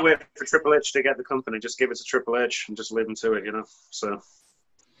can't wait for Triple H to get the company. Just give it to Triple H and just leave him to it, you know? So,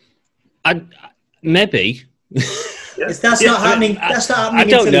 maybe. That's not happening. That's not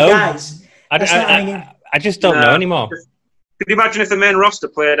happening. I don't know. Guys. I just don't know anymore. Could you imagine if the main roster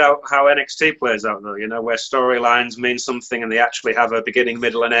played out how NXT plays out, though? You know, where storylines mean something and they actually have a beginning,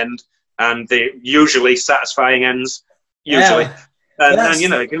 middle, and end, and they usually satisfying ends. Usually, and you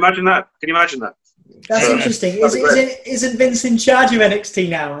know, can you imagine that? That's interesting. Isn't Vince in charge of NXT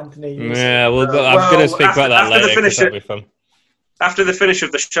now, Anthony? Yeah, I'm going to speak about that later. That'll be fun. After the finish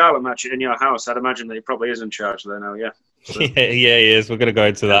of the Charlotte match in your house, I'd imagine that he probably is in charge there now, yeah. So. Yeah, he is. We're going to go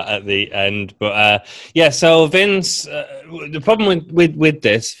into that at the end. But, so Vince, the problem with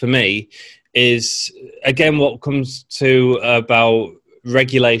this, for me, is, again, what comes to about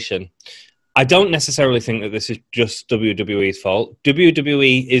regulation. I don't necessarily think that this is just WWE's fault.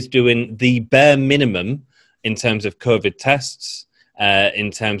 WWE is doing the bare minimum in terms of COVID tests,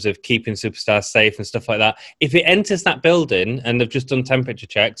 in terms of keeping superstars safe and stuff like that. If it enters that building and they've just done temperature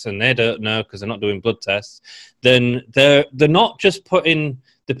checks and they don't know because they're not doing blood tests, then they're not just putting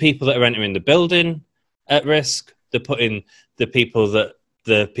the people that are entering the building at risk. They're putting the people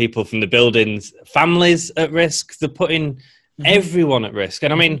from the building's families at risk. They're putting everyone at risk.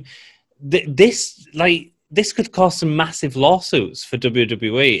 And I mean, this could cause some massive lawsuits for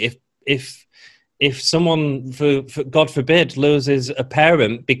WWE if someone, for God forbid, loses a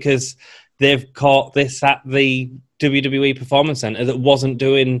parent because they've caught this at the WWE Performance Centre that wasn't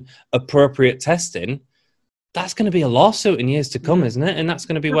doing appropriate testing. That's going to be a lawsuit in years to come, isn't it? And that's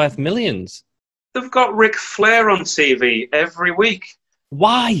going to be worth millions. They've got Ric Flair on TV every week.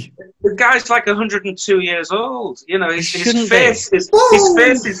 Why? The guy's like 102 years old. You know, his face is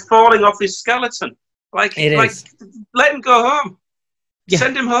falling off his skeleton. Let him go home. Yeah.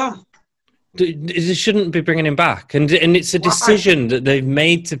 Send him home. They shouldn't be bringing him back, and it's a decision that they've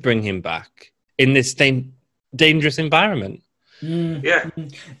made to bring him back in this dangerous environment. Yeah.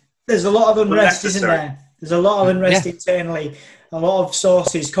 There's a lot of unrest, isn't there? There's a lot of unrest internally. A lot of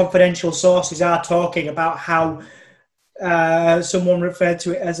sources, confidential sources, are talking about how someone referred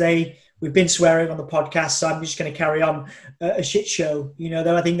to it as we've been swearing on the podcast, so I'm just going to carry on, a shit show. You know,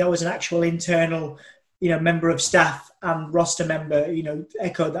 though I think that was an actual internal, member of staff and roster member,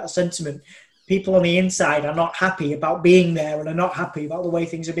 echoed that sentiment. People on the inside are not happy about being there and are not happy about the way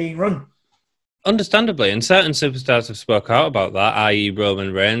things are being run. Understandably, and certain superstars have spoke out about that, i.e.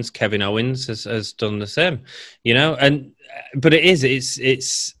 Roman Reigns, Kevin Owens has done the same, but I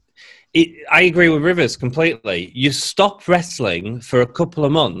agree with Rivers completely. You stop wrestling for a couple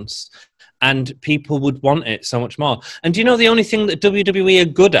of months and people would want it so much more. And do you know the only thing that WWE are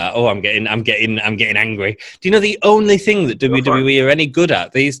good at? Oh, I'm getting angry. Do you know the only thing that WWE are any good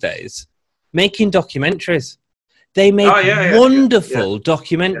at these days? Making documentaries. They make wonderful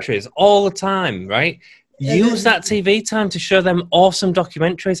documentaries all the time, right? Use that TV time to show them awesome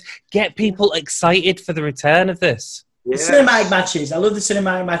documentaries. Get people excited for the return of this. The cinematic matches. I love the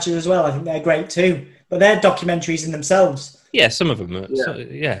cinematic matches as well. I think they're great too. But they're documentaries in themselves. Yeah, some of them. I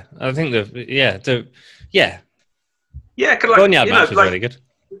think they're. Boneyard match is really good.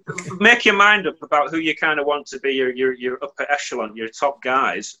 Make your mind up about who you kind of want to be your upper echelon, your top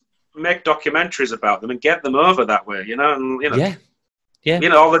guys. Make documentaries about them and get them over that way, And,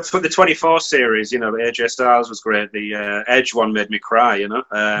 all the 24 series, AJ Styles was great. The Edge one made me cry,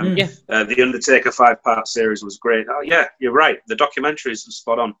 The Undertaker 5-part series was great. Oh, yeah, you're right. The documentaries are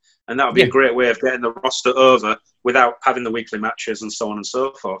spot on. And that would be a great way of getting the roster over without having the weekly matches and so on and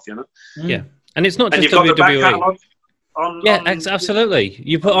so forth, Yeah. And it's not just WWE. Absolutely.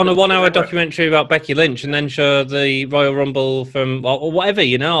 You put on a 1-hour documentary about Becky Lynch and then show the Royal Rumble from or whatever,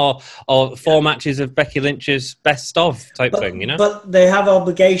 or 4 matches of Becky Lynch's best of type thing, But they have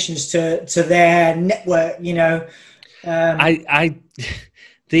obligations to their network,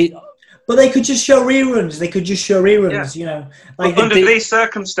 But they could just show reruns. Under these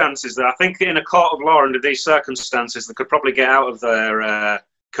circumstances, I think in a court of law, under these circumstances, they could probably get out of their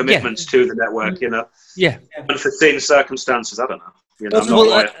commitments to the network, Unforeseen circumstances, I don't know.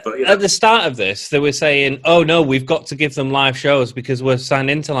 At the start of this, they were saying, oh, no, we've got to give them live shows because we're signed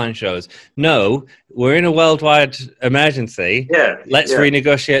into line shows. No, we're in a worldwide emergency. Let's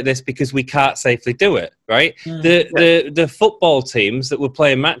renegotiate this because we can't safely do it, right? The football teams that were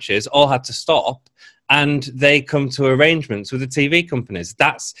playing matches all had to stop and they come to arrangements with the TV companies.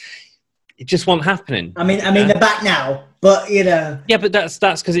 It just wasn't happening. I mean, they're back now, but Yeah, but that's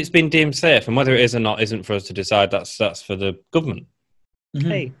because it's been deemed safe, and whether it is or not isn't for us to decide. That's for the government. Mm-hmm.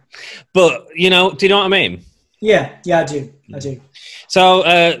 Hey, but do you know what I mean? Yeah, I do. So,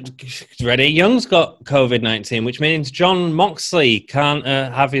 Renee Young's got COVID-19, which means Jon Moxley can't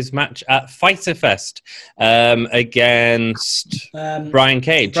have his match at Fyter Fest against Brian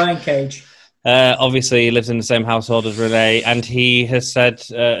Cage. Obviously, he lives in the same household as Renee, and he has said,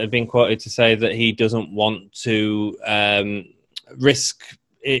 been quoted to say that he doesn't want to risk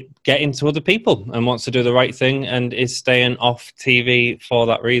it getting to other people and wants to do the right thing and is staying off TV for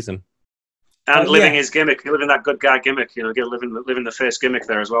that reason. And living his gimmick, living that good guy gimmick, living the face gimmick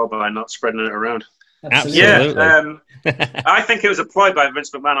there as well by not spreading it around. Absolutely. I think it was a ploy by Vince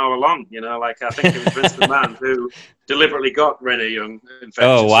McMahon all along. I think it was Vince McMahon who deliberately got Renee Young infectious.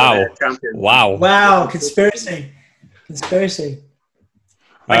 Oh wow! Wow! Conspiracy.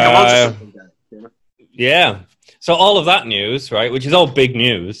 Yeah. So all of that news, right, which is all big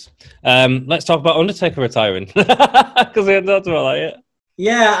news. Let's talk about Undertaker retiring because we hadn't talked about that yet.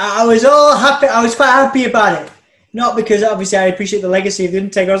 Yeah, I was all happy. I was quite happy about it. Not because obviously I appreciate the legacy of the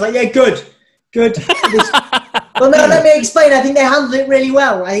Undertaker. I was like, yeah, good. Well, no, let me explain. I think they handled it really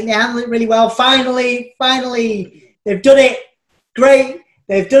well. Finally, they've done it. Great.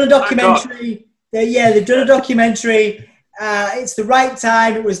 They've done a documentary. They've done a documentary. It's the right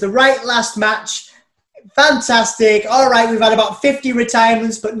time. It was the right last match. Fantastic. All right, we've had about 50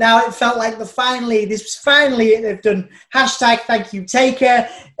 retirements, but now it felt like this was finally it. They've done #Thank You Taker.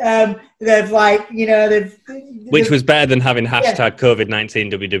 Which was better than having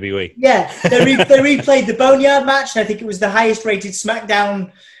 #COVID-19 WWE. Yeah, they replayed the Boneyard match, and I think it was the highest rated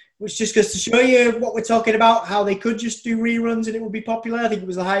SmackDown, which just goes to show you what we're talking about, how they could just do reruns and it would be popular. I think it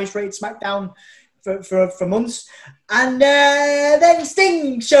was the highest rated SmackDown for months. And then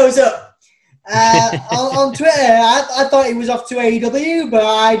Sting shows up. On Twitter, I thought he was off to AEW, but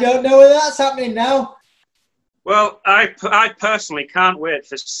I don't know whether that's happening now. Well, I personally can't wait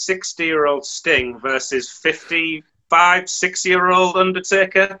for 60-year-old Sting versus 55, 60-year-old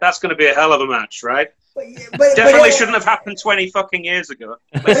Undertaker. That's going to be a hell of a match, right? Definitely shouldn't have happened 20 fucking years ago.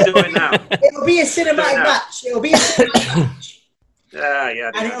 Let's do it now. It'll be a cinematic match. It'll be a cinematic match.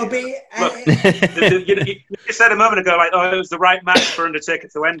 Yeah. And it'll be... Look, you said a moment ago, like, oh, it was the right match for Undertaker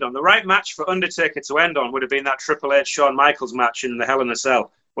to end on. The right match for Undertaker to end on would have been that Triple H Shawn Michaels match in the Hell in a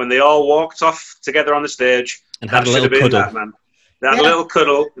Cell, when they all walked off together on the stage. And had a little cuddle. That, man. That little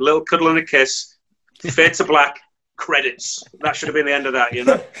cuddle and a kiss, fade to black, credits. That should have been the end of that, you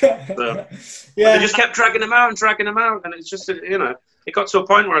know? So, they just kept dragging him out, and it's just, you know, it got to a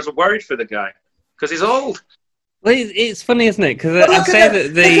point where I was worried for the guy, because he's old. Well, it's funny, isn't it? Because I'd say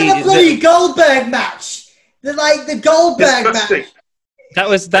that look at the bloody Goldberg match. The Goldberg match. That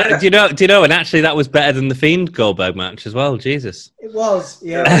was that. Do you know? And actually, that was better than the Fiend Goldberg match as well. Jesus, it was.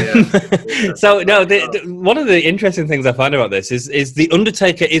 Yeah. So no, one of the interesting things I find about this is the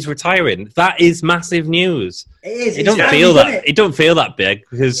Undertaker is retiring. That is massive news. It is. It don't feel that. It don't feel that big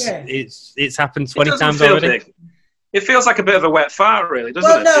because it's happened 20 times already. Big. It feels like a bit of a wet fart, really,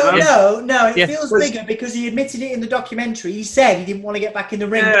 doesn't it? No. It feels bigger because he admitted it in the documentary. He said he didn't want to get back in the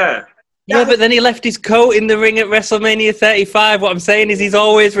ring. Yeah, but then he left his coat in the ring at WrestleMania 35. What I'm saying is he's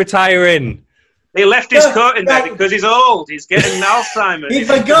always retiring. He left his coat in there because he's old. He's getting Alzheimer's. He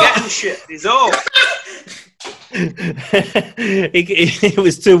forgot. Getting shit. He's old. It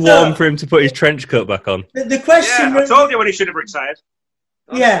was too warm for him to put his trench coat back on. The question... I told you when he should have retired.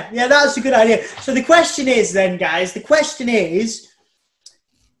 Yeah, that's a good idea. So the question is then, guys,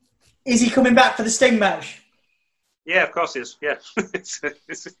 is he coming back for the Sting match? Yeah, of course he is. Yeah.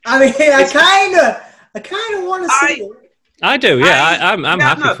 I mean, I kind of want to see it. I do. Yeah, I'm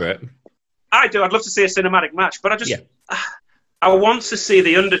happy for it. I do. I'd love to see a cinematic match, but I want to see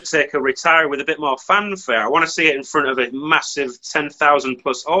the Undertaker retire with a bit more fanfare. I want to see it in front of a massive 10,000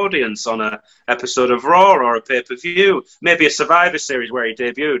 plus audience on a episode of Raw or a pay-per-view. Maybe a Survivor Series where he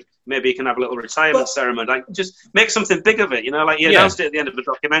debuted. Maybe he can have a little retirement ceremony. Like, just make something big of it, you know? Like, he announced it at the end of the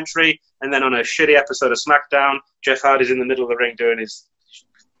documentary, and then on a shitty episode of SmackDown, Jeff Hardy's in the middle of the ring doing his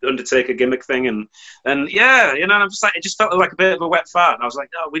Undertaker gimmick thing, and yeah, you know, and I'm just like, it just felt like a bit of a wet fart. And I was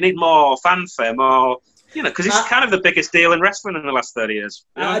like, oh, we need more fanfare, more... You know, because he's kind of the biggest deal in wrestling in the last 30 years.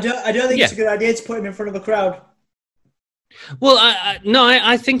 You know? I don't think it's a good idea to put him in front of a crowd. Well,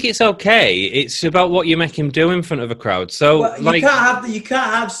 I think it's okay. It's about what you make him do in front of a crowd. So, you can't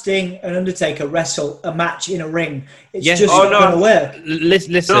have Sting and Undertaker wrestle a match in a ring. It's just not going to work.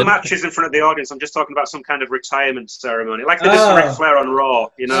 Listen, no matches in front of the audience. I'm just talking about some kind of retirement ceremony, like they did for Ric Flair on Raw.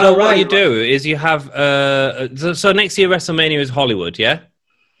 You know. So what you do is you have so next year WrestleMania is Hollywood, yeah.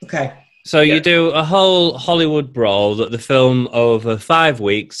 Okay. So you do a whole Hollywood brawl that the film over 5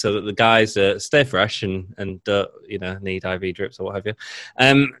 weeks, so that the guys stay fresh and need IV drips or what have you.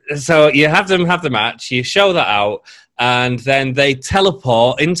 So you have them have the match, you show that out, and then they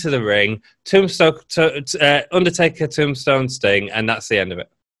teleport into the ring, Undertaker, Tombstone, Sting, and that's the end of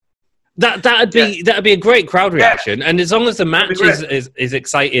it. That'd be a great crowd reaction, and as long as the match is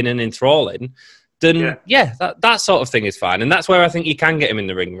exciting and enthralling. Then that sort of thing is fine, and that's where I think you can get him in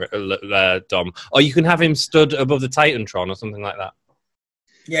the ring, Dom, or you can have him stood above the Titantron or something like that.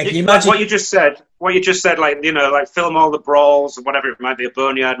 Yeah, can you imagine what you just said? Like, you know, like film all the brawls or whatever it might be, a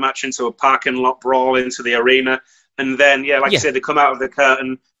boneyard match into a parking lot brawl into the arena, and then you say they come out of the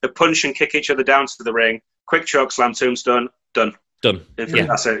curtain, they punch and kick each other down to the ring, quick choke slam, Tombstone, done.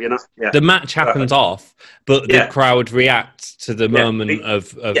 That's it, you know. Yeah. The match happens off, but the crowd reacts to the moment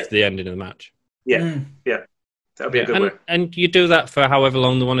of the ending of the match. Yeah, that'd be a good way. And you do that for however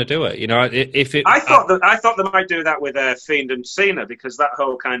long they want to do it. You know, I thought they might do that with Fiend and Cena, because that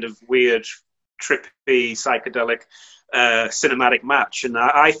whole kind of weird, trippy, psychedelic, cinematic match, and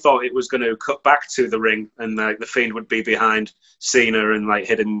I thought it was going to cut back to the ring, and the Fiend would be behind Cena and like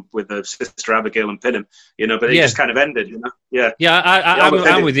hit him with the Sister Abigail and pin him. You know, but it just kind of ended. You know,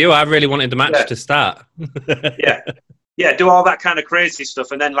 I'm with you. I really wanted the match to start. Yeah, do all that kind of crazy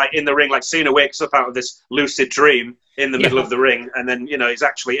stuff, and then like in the ring, like Cena wakes up out of this lucid dream in the middle of the ring, and then he's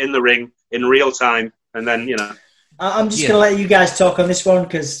actually in the ring in real time, and then I'm just going to let you guys talk on this one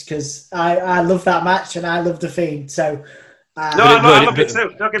because I love that match and I love the Fiend. So I love it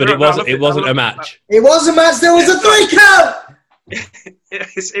too. But it wasn't a match. It was a match. There was a 3 count.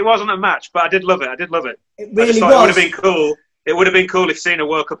 It wasn't a match, but I did love it. It really was. It would have been cool. It would have been cool if Cena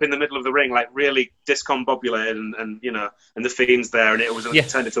woke up in the middle of the ring, like really discombobulated, and the Fiend's there, and it was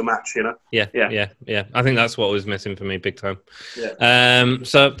turned into a match, you know. Yeah. I think that's what was missing for me, big time. Yeah.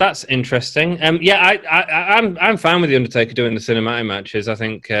 So that's interesting. I'm fine with the Undertaker doing the cinematic matches. I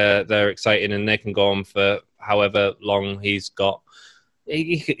think they're exciting, and they can go on for however long he's got.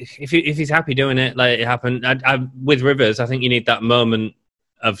 If he's happy doing it, like it happened with Rivers, I think you need that moment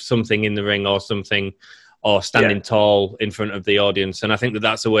of something in the ring or something, or standing tall in front of the audience. And I think that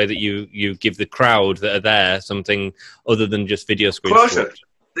that's a way that you give the crowd that are there something other than just video screen. Closure.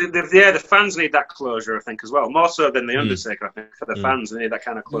 The fans need that closure, I think, as well. More so than the Undertaker, I think. For the fans, they need that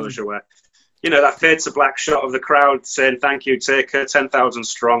kind of closure where, that fade to black shot of the crowd saying, "Thank you, Taker, 10,000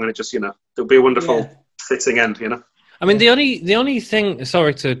 strong," and it just, it'll be a wonderful fitting end, I mean, the only thing,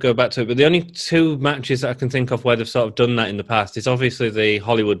 sorry to go back to it, but the only two matches that I can think of where they've sort of done that in the past is obviously the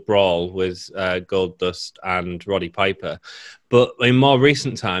Hollywood Brawl with Goldust and Roddy Piper. But in more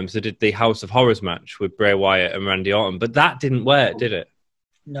recent times, they did the House of Horrors match with Bray Wyatt and Randy Orton. But that didn't work, did it?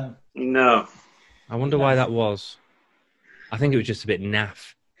 No. I wonder why that was. I think it was just a bit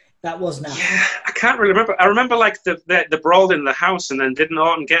naff. That was naff. Yeah, I can't really remember. I remember like the brawl in the house, and then didn't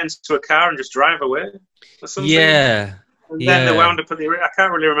Orton get into a car and just drive away or something? Yeah. And then they wound up in the arena. I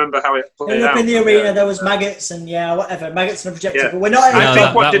can't really remember how it played out. In the arena, there was maggots and whatever, maggots and a projector. But we're not.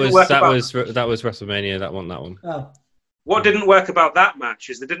 That was WrestleMania. That one. Oh. What didn't work about that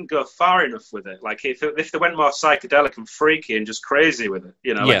match is they didn't go far enough with it. Like if they went more psychedelic and freaky and just crazy with it,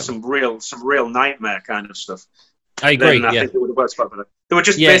 like some real nightmare kind of stuff. I agree. I think it would have worked better. They were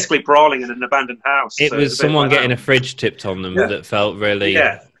just basically brawling in an abandoned house. It was someone getting a fridge tipped on them that felt really.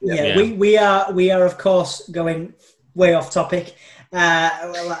 We are of course going way off topic.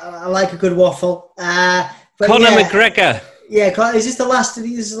 I like a good waffle. Conor McGregor. Yeah, is this the last? This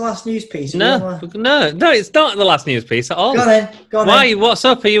is the last news piece. No, it's not the last news piece at all. Go on. Why? What's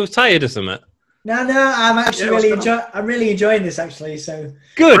up? Are you tired or something? No, I'm actually I'm really enjoying this actually. So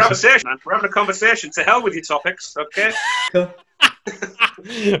good. We're having a conversation. To hell with your topics, okay? Cool.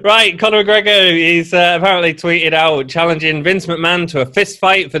 Right, Conor McGregor, he's apparently tweeted out challenging Vince McMahon to a fist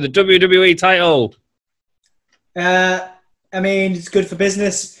fight for the WWE title. I mean, it's good for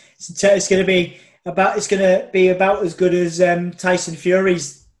business. It's going to be about as good as Tyson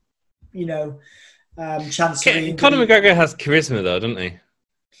Fury's, chance. Conor McGregor has charisma, though, doesn't he?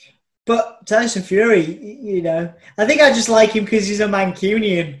 But Tyson Fury, I think I just like him because he's a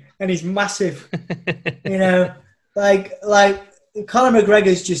Mancunian and he's massive. Like Conor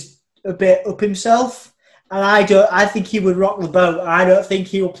McGregor's just a bit up himself, and I think he would rock the boat. I don't think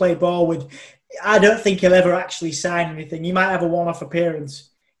he will play ball with. I don't think he'll ever actually sign anything. He might have a one-off appearance.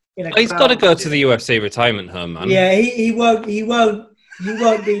 He's got to go to the UFC retirement home, man. Yeah, he won't be in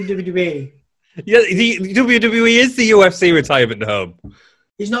WWE. Yeah, the WWE is the UFC retirement home.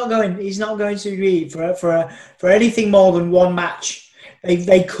 He's not going to WWE for anything more than one match.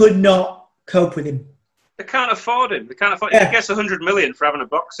 They could not cope with him. They can't afford him. If he gets $100 million for having a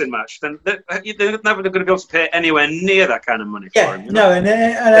boxing match, then they're never going to be able to pay anywhere near that kind of money for him. No, and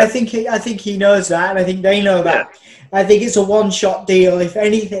I think he knows that, and I think they know that. Yeah. I think it's a one-shot deal, if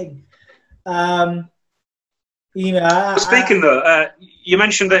anything. Speaking though, you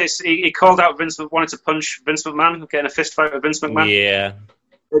mentioned that he called out wanted to punch Vince McMahon, getting a fist fight with Vince McMahon. Yeah.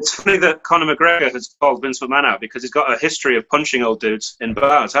 It's funny that Conor McGregor has called Vince McMahon out because he's got a history of punching old dudes in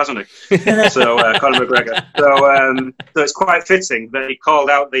bars, hasn't he? So Conor McGregor. So it's quite fitting that he called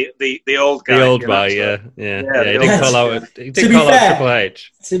out the old guy. The old guy, yeah. He didn't call out Triple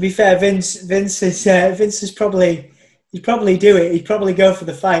H. To be fair, Vince is probably he'd probably do it. He'd probably go for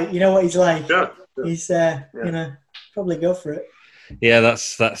the fight. You know what he's like. Sure. He's probably go for it. Yeah,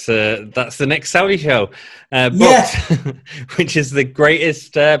 that's the next Saudi show, which is the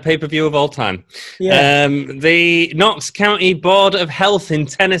greatest pay-per-view of all time. Yeah. The Knox County Board of Health in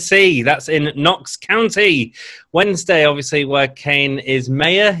Tennessee. That's in Knox County. Wednesday, obviously, where Kane is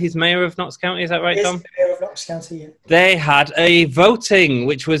mayor. He's mayor of Knox County. Is that right, Tom? Mayor of Knox County, yeah. They had a voting,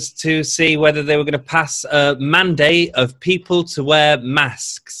 which was to see whether they were going to pass a mandate of people to wear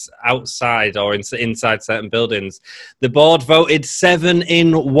masks outside or inside certain buildings. The board voted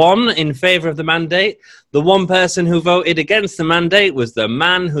 7-1 in favour of the mandate. The one person who voted against the mandate was the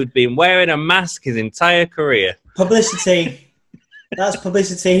man who'd been wearing a mask his entire career. Publicity. That's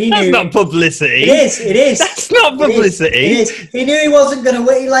publicity. That's not publicity. It is. That's not publicity. It is. He knew he wasn't going to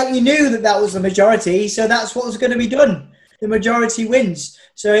win. He knew that was the majority, so that's what was going to be done. The majority wins.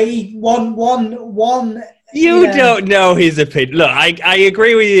 So he won. You don't know his opinion. Look, I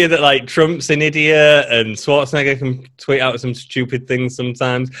agree with you that Trump's an idiot and Schwarzenegger can tweet out some stupid things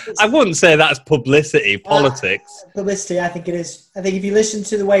sometimes. I wouldn't say that's publicity, politics. Publicity, I think it is. I think if you listen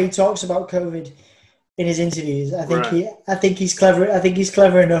to the way he talks about COVID in his interviews, I think he's clever. I think he's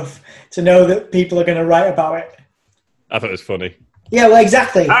clever enough to know that people are going to write about it. I thought it was funny. Yeah, well,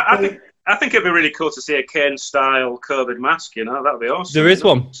 exactly. I think it'd be really cool to see a Kane-style COVID mask. That would be awesome. There is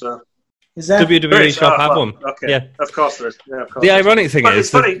one. So. WWE shop have one. Okay. Yeah, of course there is. Yeah, of course. The ironic thing is,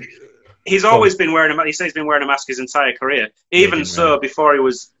 funny. he's always been wearing a mask. He says he's been wearing a mask his entire career. Even so, before he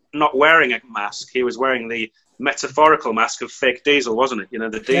was not wearing a mask, he was wearing the metaphorical mask of fake Diesel, wasn't it? You know,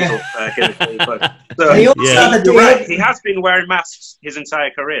 the Diesel gimmick. So, you're right. He has been wearing masks his entire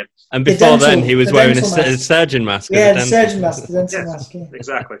career. And before then, he was wearing a surgeon mask. Yeah, the surgeon mask, the dental mask. Yeah.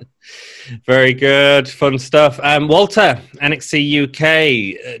 Exactly. Very good, fun stuff. Walter, NXT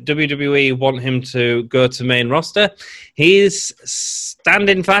UK, WWE want him to go to main roster. He's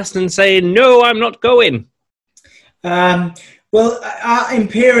standing fast and saying, "No, I'm not going." Well,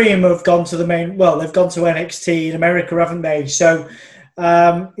 Imperium have gone to the main. Well, they've gone to NXT in America, haven't they? So,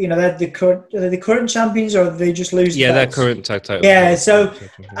 you know, they're the current champions, or they just lose? Yeah, they're current tag title. Yeah, so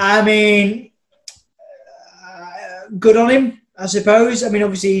I mean, good on him, I suppose. I mean,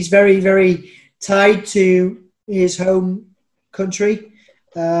 obviously, he's very, very tied to his home country,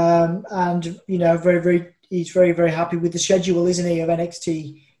 and you know, he's very, very happy with the schedule, isn't he, of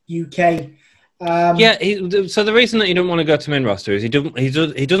NXT UK? So the reason that he don't want to go to main roster is he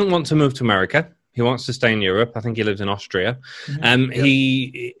doesn't want to move to America. He wants to stay in Europe. I think he lives in Austria.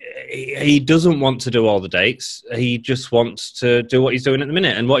 He doesn't want to do all the dates. He just wants to do what he's doing at the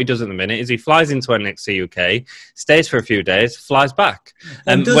minute. And what he does at the minute is he flies into NXT UK, stays for a few days, flies back.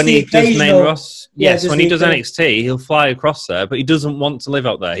 And when he does main roster, when he does NXT, he'll fly across there, but he doesn't want to live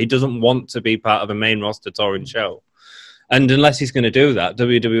out there. He doesn't want to be part of a main roster touring show. And unless he's going to do that,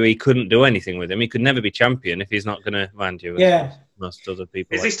 WWE couldn't do anything with him. He could never be champion if he's not going to, mind you. Yeah. Most other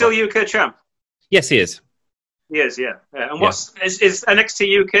people. Is he still UK champ? Yes, he is. He is, yeah. And is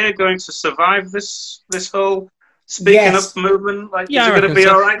NXT UK going to survive this whole speaking up movement? Like, is it going to be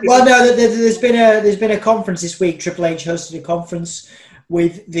all right? Well, no. There's been a conference this week. Triple H hosted a conference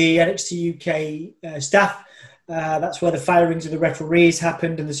with the NXT UK staff. That's where the firings of the referees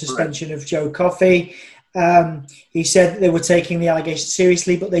happened and the suspension of Joe Coffey. He said they were taking the allegations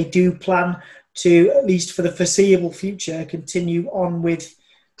seriously, but they do plan to, at least for the foreseeable future, continue on with...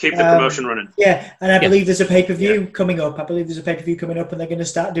 Keep the promotion running. Yeah, and I believe there's a pay-per-view coming up. And they're going to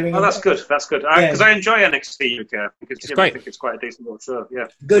start doing... Oh, that's good. That's good. Because I enjoy NXT UK. I think it's quite a decent little show. Yeah.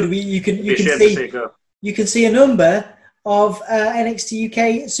 Good. You can see a number of NXT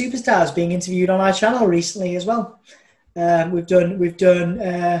UK superstars being interviewed on our channel recently as well. We've done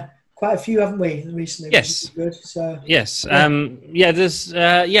quite a few, haven't we, recently? Yes. Good. So yes.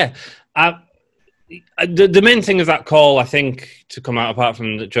 The main thing of that call, I think, to come out apart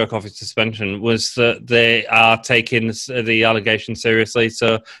from the Joe Coffey suspension, was that they are taking the allegation seriously.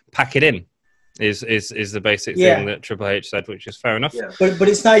 So pack it in is the basic thing that Triple H said, which is fair enough. Yeah. But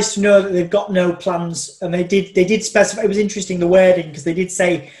it's nice to know that they've got no plans, and they did specify. It was interesting, the wording, because they did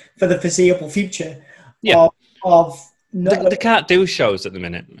say for the foreseeable future of they can't do shows at the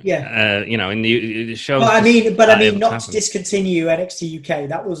minute. Yeah, in the shows. But I mean, not to discontinue NXT UK.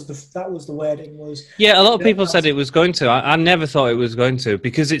 That was the wording. Was a lot of people said it was going to. I never thought it was going to,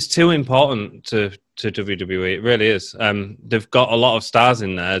 because it's too important to WWE. It really is. They've got a lot of stars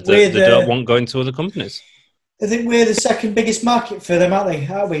in there that they don't want going to other companies. I think we're the second biggest market for them,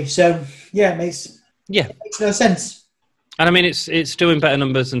 aren't we? So it makes no sense. And I mean, it's doing better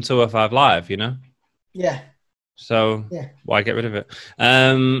numbers than 205 Live. Yeah. So why get rid of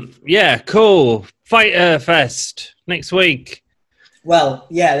it? Cool. Fighter Fest next week. Well,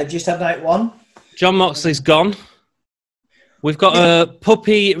 they've just had night one. Jon Moxley's gone. We've got a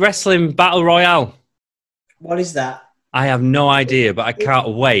puppy wrestling battle royale. What is that? I have no idea, but I can't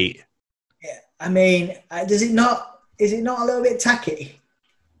wait. Yeah, I mean, is it not a little bit tacky?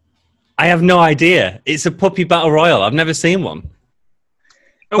 I have no idea. It's a puppy battle royale. I've never seen one.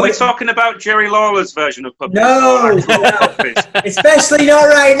 Are we talking about Jerry Lawler's version of puppies? No, especially not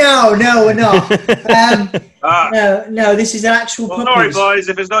right now. No, we're not. No, this is an actual puppies. Sorry, boys.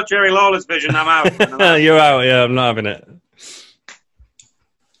 If it's not Jerry Lawler's vision, I'm out. You're out. Yeah, I'm not having it.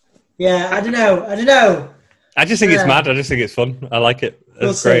 Yeah, I don't know. I just think it's mad. I just think it's fun. I like it.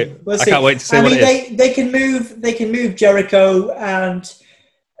 It's great. We'll see. I can't wait to see what it is. They can move Jericho and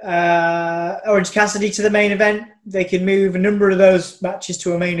Orange Cassidy to the main event. They can move a number of those matches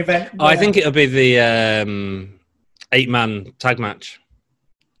to a main event. I think it'll be the 8-man tag match.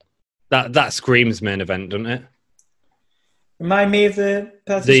 That screams main event, doesn't it? Remind me of the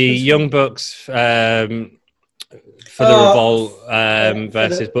Young Bucks for the Revolt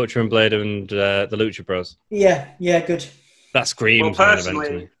versus Butcher and Blade and the Lucha Bros. Yeah, good. That screams main event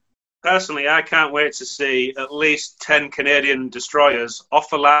to me. Personally, I can't wait to see at least 10 Canadian destroyers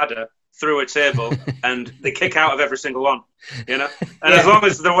off a ladder through a table, and they kick out of every single one. And as long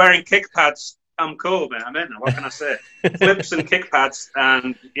as they're wearing kick pads, I'm cool, man. I'm in. What can I say? Flips and kick pads,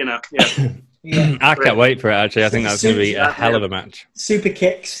 and Yeah. I can't wait for it, actually. I think that's going to be a hell of a match. Super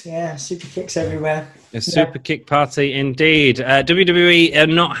kicks. Yeah, super kicks everywhere. A super kick party indeed. WWE are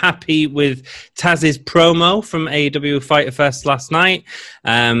not happy with Taz's promo from AEW Fighter Fest last night.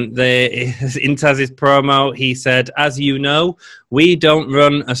 In Taz's promo, he said, "As you know, we don't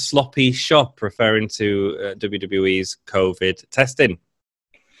run a sloppy shop," referring to WWE's COVID testing.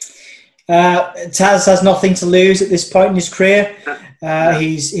 Taz has nothing to lose at this point in his career.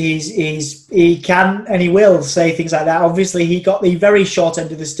 He can and he will say things like that. Obviously, he got the very short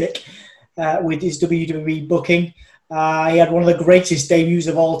end of the stick with his WWE booking. He had one of the greatest debuts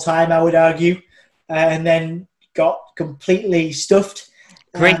of all time, I would argue, and then got completely stuffed.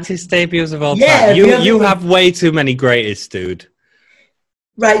 Greatest debuts of all time. You have way too many greatest, dude.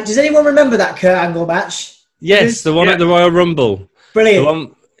 Right. Does anyone remember that Kurt Angle match? Yes, the one at the Royal Rumble.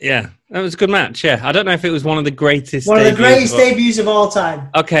 Brilliant. That was a good match, yeah. I don't know if it was one of the greatest One of the greatest debuts of all time.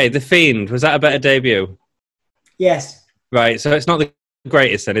 Okay, The Fiend. Was that a better debut? Yes. Right, so it's not the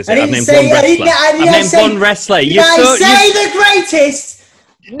greatest then, is it? I've named one wrestler. Did I say the greatest?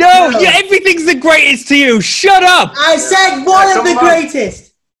 No, everything's the greatest to you. Shut up! I said one of the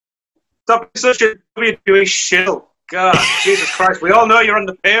greatest. Stop being such a WWE shill. God, Jesus Christ. We all know you're on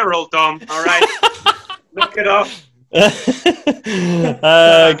the payroll, Dom. All right? Knock it off.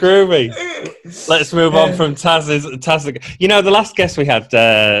 Groovy. Let's move on from Taz's. You know, the last guest we had,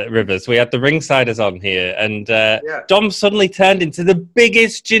 Rivers, we had the Ringsiders on here, and Dom suddenly turned into the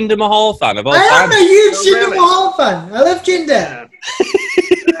biggest Jinder Mahal fan of all time. I am a huge Jinder Mahal fan. I love Jinder.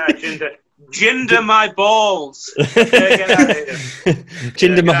 Jinder my balls. Get out of here.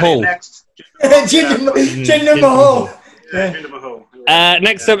 Jinder Mahal. Jinder Mahal. Jinder Mahal.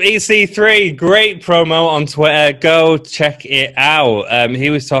 Next up, EC3, great promo on Twitter. Go check it out.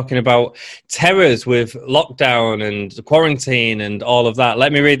 He was talking about terrors with lockdown and quarantine and all of that.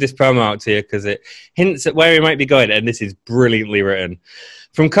 Let me read this promo out to you because it hints at where he might be going, and this is brilliantly written.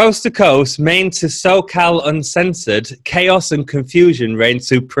 From coast to coast, Maine to SoCal uncensored, chaos and confusion reign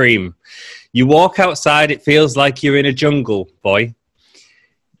supreme. You walk outside, it feels like you're in a jungle, boy.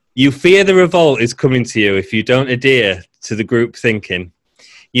 You fear the revolt is coming to you if you don't adhere to the group thinking.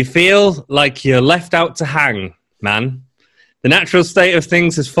 You feel like you're left out to hang, man. The natural state of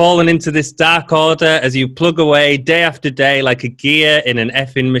things has fallen into this dark order as you plug away day after day like a gear in an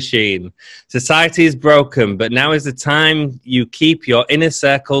effing machine. Society is broken, but now is the time you keep your inner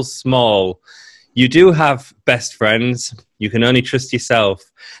circles small. You do have best friends. You can only trust yourself.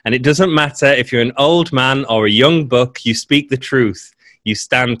 And it doesn't matter if you're an old man or a young buck, you speak the truth. You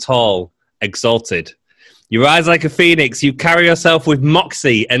stand tall, exalted. You rise like a phoenix. You carry yourself with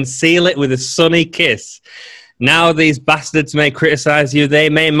moxie and seal it with a sunny kiss. Now these bastards may criticize you. They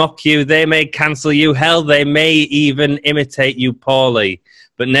may mock you. They may cancel you. Hell, they may even imitate you poorly.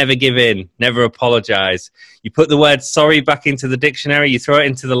 But never give in. Never apologize. You put the word sorry back into the dictionary. You throw it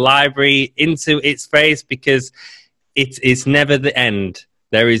into the library, into its face, because it is never the end.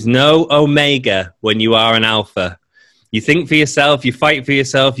 There is no omega when you are an alpha. You think for yourself, you fight for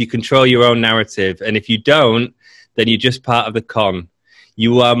yourself, you control your own narrative. And if you don't, then you're just part of the con.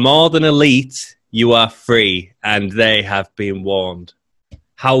 You are more than elite, you are free, and they have been warned.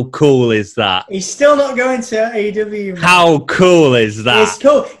 How cool is that? He's still not going to AEW. How cool is that? It's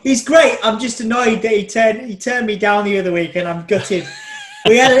cool. He's great. I'm just annoyed that he turned me down the other week, and I'm gutted.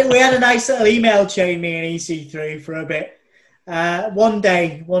 we had a nice little email chain, me and EC3, for a bit. One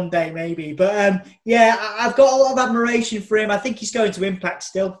day maybe, but I've got a lot of admiration for him. I think he's going to Impact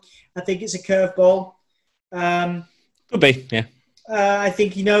still. I think it's a curveball. Could be, yeah. I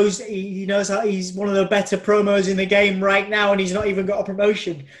think he knows how he's one of the better promos in the game right now, and he's not even got a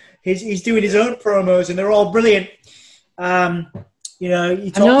promotion. He's doing his own promos, and they're all brilliant. I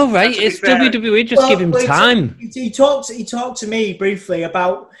know, right? It's WWE. Just give him time. He talked to me briefly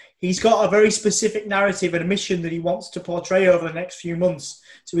about. He's got a very specific narrative and a mission that he wants to portray over the next few months.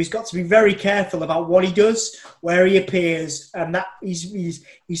 So he's got to be very careful about what he does, where he appears, and that he's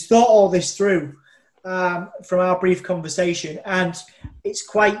thought all this through from our brief conversation. And it's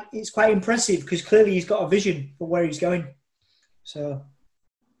quite impressive because clearly he's got a vision for where he's going. So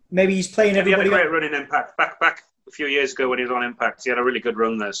maybe he's playing everybody. He had a great run in Impact back a few years ago when he was on Impact. He had a really good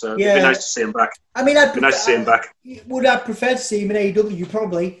run there, so it'd be nice to see him back. I mean, it'd be nice to see him back. Would I prefer to see him in AEW?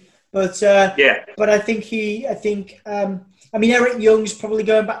 Probably. But but I think Eric Young's probably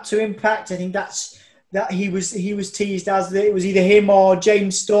going back to Impact. I think that he was teased as it was either him or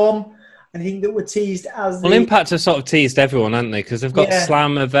James Storm. and I think that were teased as well, Impact have sort of teased everyone, haven't they? Because they've got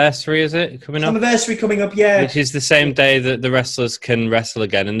Slammiversary, is it, coming up? Slammiversary coming up, yeah. Which is the same day that the wrestlers can wrestle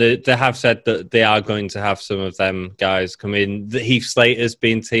again. And they have said that they are going to have some of them guys come in. Heath Slater's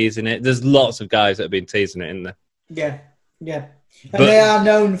been teasing it. There's lots of guys that have been teasing it in there. Yeah, yeah. And they are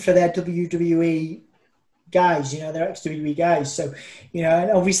known for their WWE guys, their ex-WWE guys. So,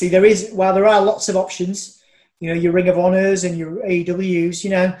 and obviously while there are lots of options, your Ring of Honors and your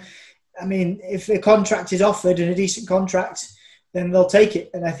AEWs, I mean, if a contract is offered and a decent contract, then they'll take it.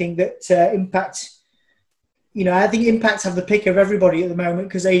 And I think that Impact, I think Impact have the pick of everybody at the moment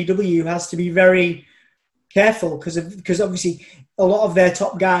because AEW has to be very careful because obviously a lot of their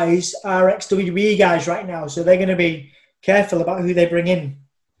top guys are ex-WWE guys right now. So they're going to be careful about who they bring in.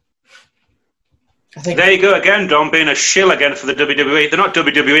 I think. There you go again, Dom, being a shill again for the WWE. They're not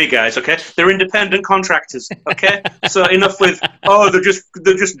WWE guys, okay? They're independent contractors, okay? So enough with they're just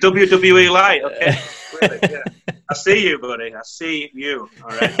WWE light, okay? Really, yeah. I see you, buddy. I see you. All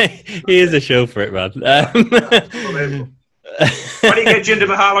right. He is a show for it, man. Unbelievable. Why do you get Jinder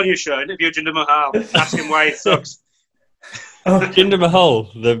Mahal on your show? Interview Jinder Mahal. Ask him why he sucks. Jinder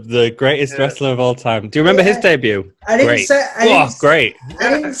Mahal, the greatest wrestler of all time. Do you remember his debut? I didn't great. I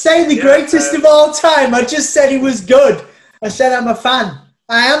didn't say the greatest of all time. I just said he was good. I said I'm a fan.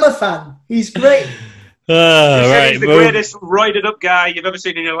 I am a fan. He's great. He's the greatest roided up guy you've ever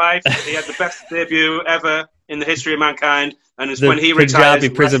seen in your life. He had the best debut ever in the history of mankind. And it's when he retired. The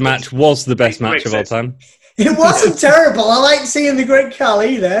Punjabi prison match was the best match of all time. It wasn't terrible. I liked seeing the Great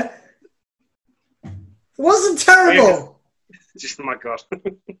Khali there. It wasn't terrible. Just, oh my God.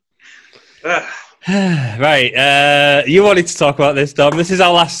 Right. You wanted to talk about this, Dom. This is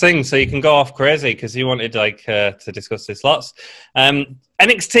our last thing, so you can go off crazy because you wanted to discuss this lots.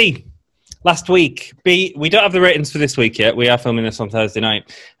 NXT last week. We don't have the ratings for this week yet. We are filming this on Thursday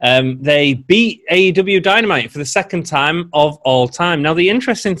night. They beat AEW Dynamite for the second time of all time. Now, the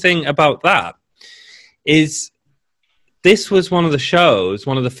interesting thing about that is this was one of the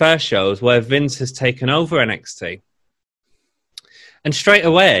first shows where Vince has taken over NXT. And straight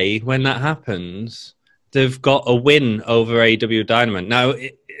away, when that happens, they've got a win over AEW Dynamite. Now,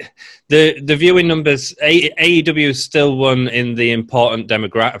 the viewing numbers, AEW still won in the important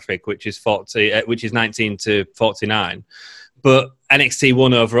demographic, which is 19 to 49. But NXT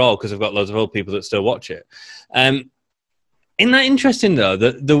won overall because they've got loads of old people that still watch it. Isn't that interesting, though?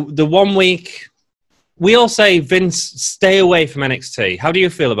 The 1 week, we all say, Vince, stay away from NXT. How do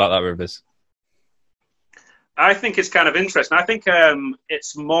you feel about that, Rivers? I think it's kind of interesting. I think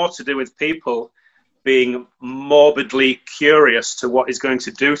it's more to do with people being morbidly curious to what he's going to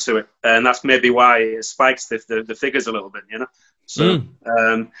do to it. And that's maybe why it spikes the figures a little bit, So,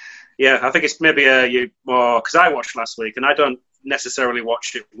 I think it's maybe because I watched last week and I don't necessarily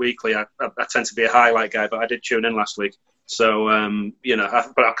watch it weekly. I tend to be a highlight guy, but I did tune in last week. So,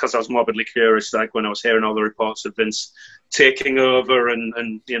 but because I was morbidly curious, like when I was hearing all the reports of Vince taking over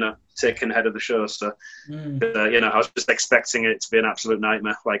and taking the head of the show. So, I was just expecting it to be an absolute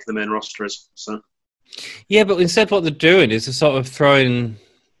nightmare, like the main roster is. So, yeah, but instead, what they're doing is they're sort of throwing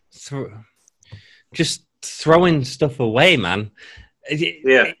stuff away, man.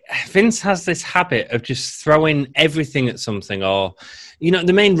 Yeah, Vince has this habit of just throwing everything at something, or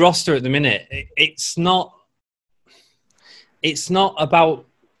the main roster at the minute. It's not about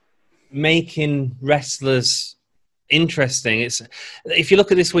making wrestlers interesting. If you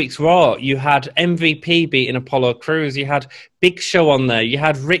look at this week's Raw, you had MVP beating Apollo Crews, you had Big Show on there, you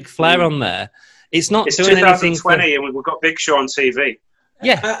had Ric Flair on there. It's doing 2020 and we've got Big Show on TV.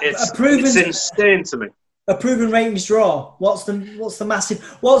 Yeah, it's insane to me. A proven ratings draw. What's the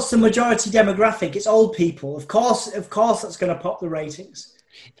majority demographic? It's old people. Of course, that's going to pop the ratings.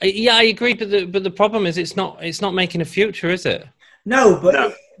 Yeah, I agree, but the problem is it's not making a future, is it? No, but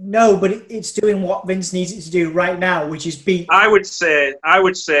it's doing what Vince needs it to do right now, which is beat. I would say,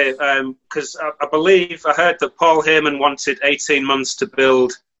 because I believe I heard that Paul Heyman wanted 18 months to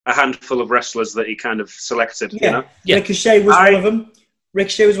build a handful of wrestlers that he kind of selected. Yeah, Ricochet was one of them.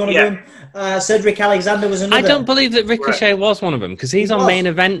 Ricochet was one of them. Cedric Alexander was another. I don't believe that Ricochet was one of them because he's on main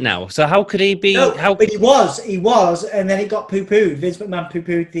event now. So how could he be? But he was, and then it got poo-pooed. Vince McMahon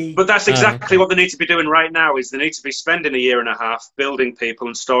poo-pooed the. But that's exactly what they need to be doing right now. Is they need to be spending a year and a half building people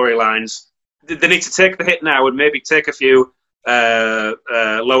and storylines. They need to take the hit now and maybe take a few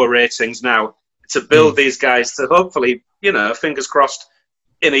lower ratings now to build these guys to hopefully, fingers crossed,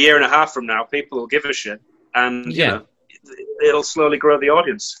 in a year and a half from now, people will give a shit and it'll slowly grow the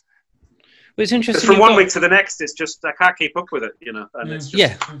audience. Well, it's interesting. From 1 week to the next, it's just I can't keep up with it, And it's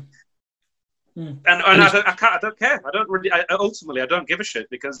just, And I don't care. I don't really. Ultimately, I don't give a shit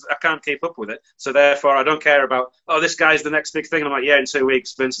because I can't keep up with it. So therefore, I don't care about. Oh, this guy's the next big thing. And I'm like, yeah, in 2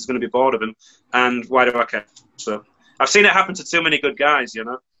 weeks, Vince is going to be bored of him, and why do I care? So I've seen it happen to too many good guys. You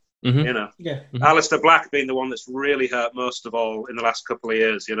know. Alistair Black being the one that's really hurt most of all in the last couple of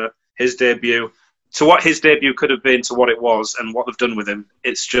years. You know, his debut, to what his debut could have been, to what it was, and what they've done with him.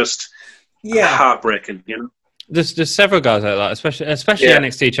 It's just heartbreaking. You know. There's several guys like that, especially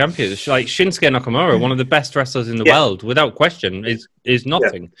NXT champions like Shinsuke Nakamura, one of the best wrestlers in the world, without question. Is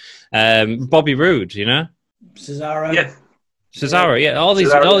nothing. Bobby Roode, you know, Cesaro. Cesaro, all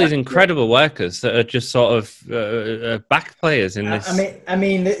these incredible workers that are just sort of back players in this. I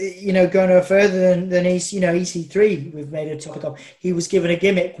mean, you know, going no further than EC3, we've made a topic of. He was given a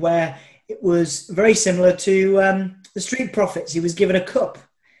gimmick where it was very similar to the Street Profits. He was given a cup,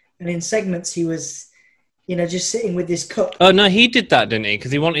 and in segments he was, you know, just sitting with this cup. Oh no, he did that, didn't he?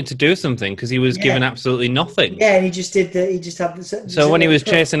 Because he wanted to do something. Because he was given absolutely nothing. Yeah, and he just did that. He just had the. So when he was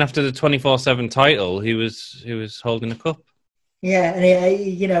chasing after the 24/7 title, he was holding a cup. Yeah, and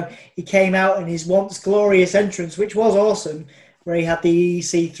he came out in his once glorious entrance, which was awesome, where he had the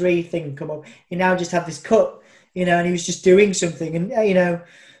EC3 thing come up. He now just had this cup, you know, and he was just doing something, and you know,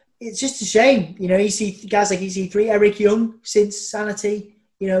 it's just a shame, you know. Guys like EC3, Eric Young, since Sanity,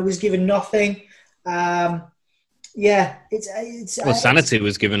 you know, was given nothing. Sanity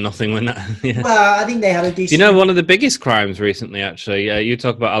was given nothing when that. Yeah. Well, I think they had a decent. You know, one of the biggest crimes recently, actually. You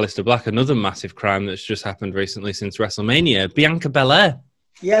talk about Alistair Black, another massive crime that's just happened recently since WrestleMania. Bianca Belair.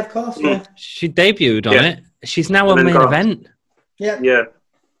 Yeah, of course. Yeah. She debuted on it. She's now on main event. Yeah. Yeah.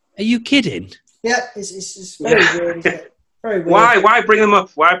 Are you kidding? Yeah, it's very weird, isn't it? Very weird. Why bring them up?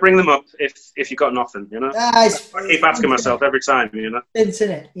 Why bring them up if you got nothing? You know, I keep asking myself every time. You know,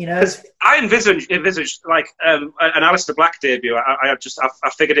 isn't it? You know, I envisaged like an Alistair Black debut. I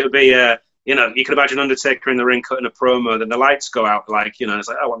figured it would be you know, you could imagine Undertaker in the ring cutting a promo, then the lights go out. Like, you know, it's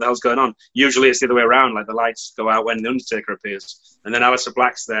like, oh, what the hell's going on? Usually it's the other way around. Like the lights go out when the Undertaker appears, and then Alistair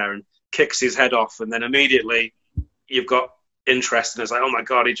Black's there and kicks his head off, and then immediately you've got interest, and it's like, oh my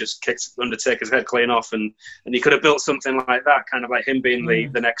god, he just kicked Undertaker's head clean off, and you could have built something like that, kind of like him being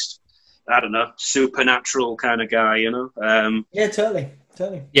the next, I don't know, supernatural kind of guy, you know. Yeah, totally.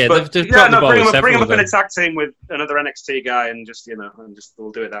 Yeah, but, bring him up in a tag team with another NXT guy, and just, you know, and just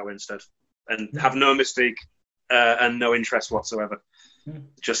we'll do it that way instead, and have no mystique and no interest whatsoever.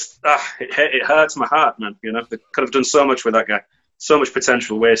 Just it hurts my heart, man. You know, they could have done so much with that guy, so much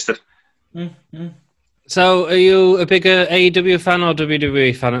potential wasted. So, are you a bigger AEW fan or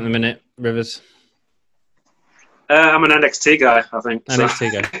WWE fan at the minute, Rivers? I'm an NXT guy, I think.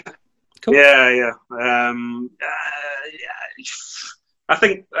 NXT guy. Cool. Yeah. I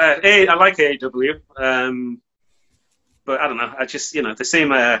think I like AEW, but I don't know. I just, you know, they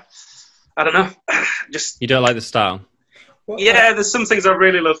seem. I don't know. Just you don't like the style. Yeah, there's some things I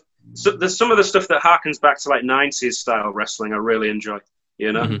really love. So, there's some of the stuff that harkens back to like 90s style wrestling I really enjoy.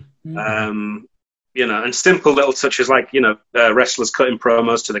 You know. You know, and simple little touches like, you know, wrestlers cutting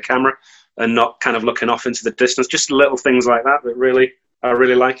promos to the camera and not kind of looking off into the distance. Just little things like that I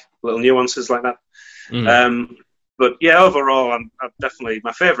really like, little nuances like that. But yeah, overall, I'm definitely,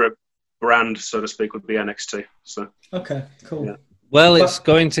 my favourite brand, so to speak, would be NXT. So okay, cool. Yeah. Well, it's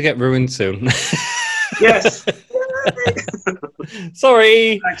going to get ruined soon. Yes.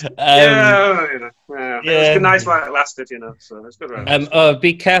 Sorry. It was nice while it lasted, you know. So it's good.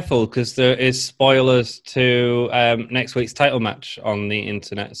 Be careful because there is spoilers to next week's title match on the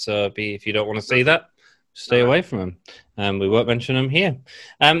internet. So if you don't want to see that, stay away from them. We won't mention them here.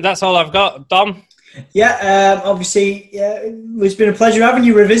 That's all I've got. Dom. Yeah. Obviously, it's been a pleasure having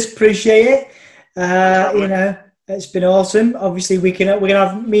you, Rivers. Appreciate it. You know, it's been awesome. Obviously, we're gonna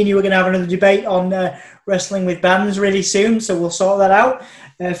have me and you are gonna have another debate on wrestling with bands really soon, so we'll sort that out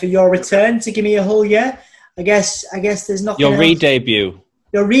for your return to Gimme a Hull. Yeah, I guess there's nothing. Your re-debut.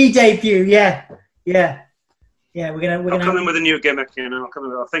 Your re-debut. Yeah. We're gonna come in with a new gimmick. You know,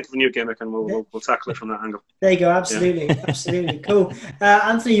 I'll think of a new gimmick and we'll tackle it from that angle. There you go. Absolutely, cool.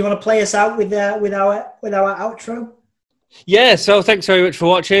 Anthony, you want to play us out with our outro? Yeah, so thanks very much for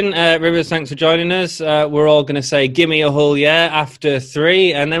watching. Rivers, thanks for joining us. We're all going to say Gimme a Hull, yeah, after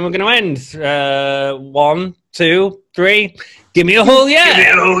 3, and then we're going to end. 1, 2, 3. Gimme a Hull, yeah! Gimme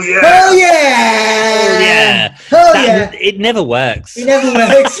a Hull, yeah! Hell yeah! Hell yeah! It never works.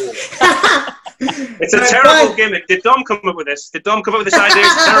 It's a terrible gimmick. Did Dom come up with this? Did Dom come up with this idea?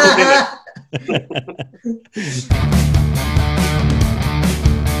 It's a terrible gimmick.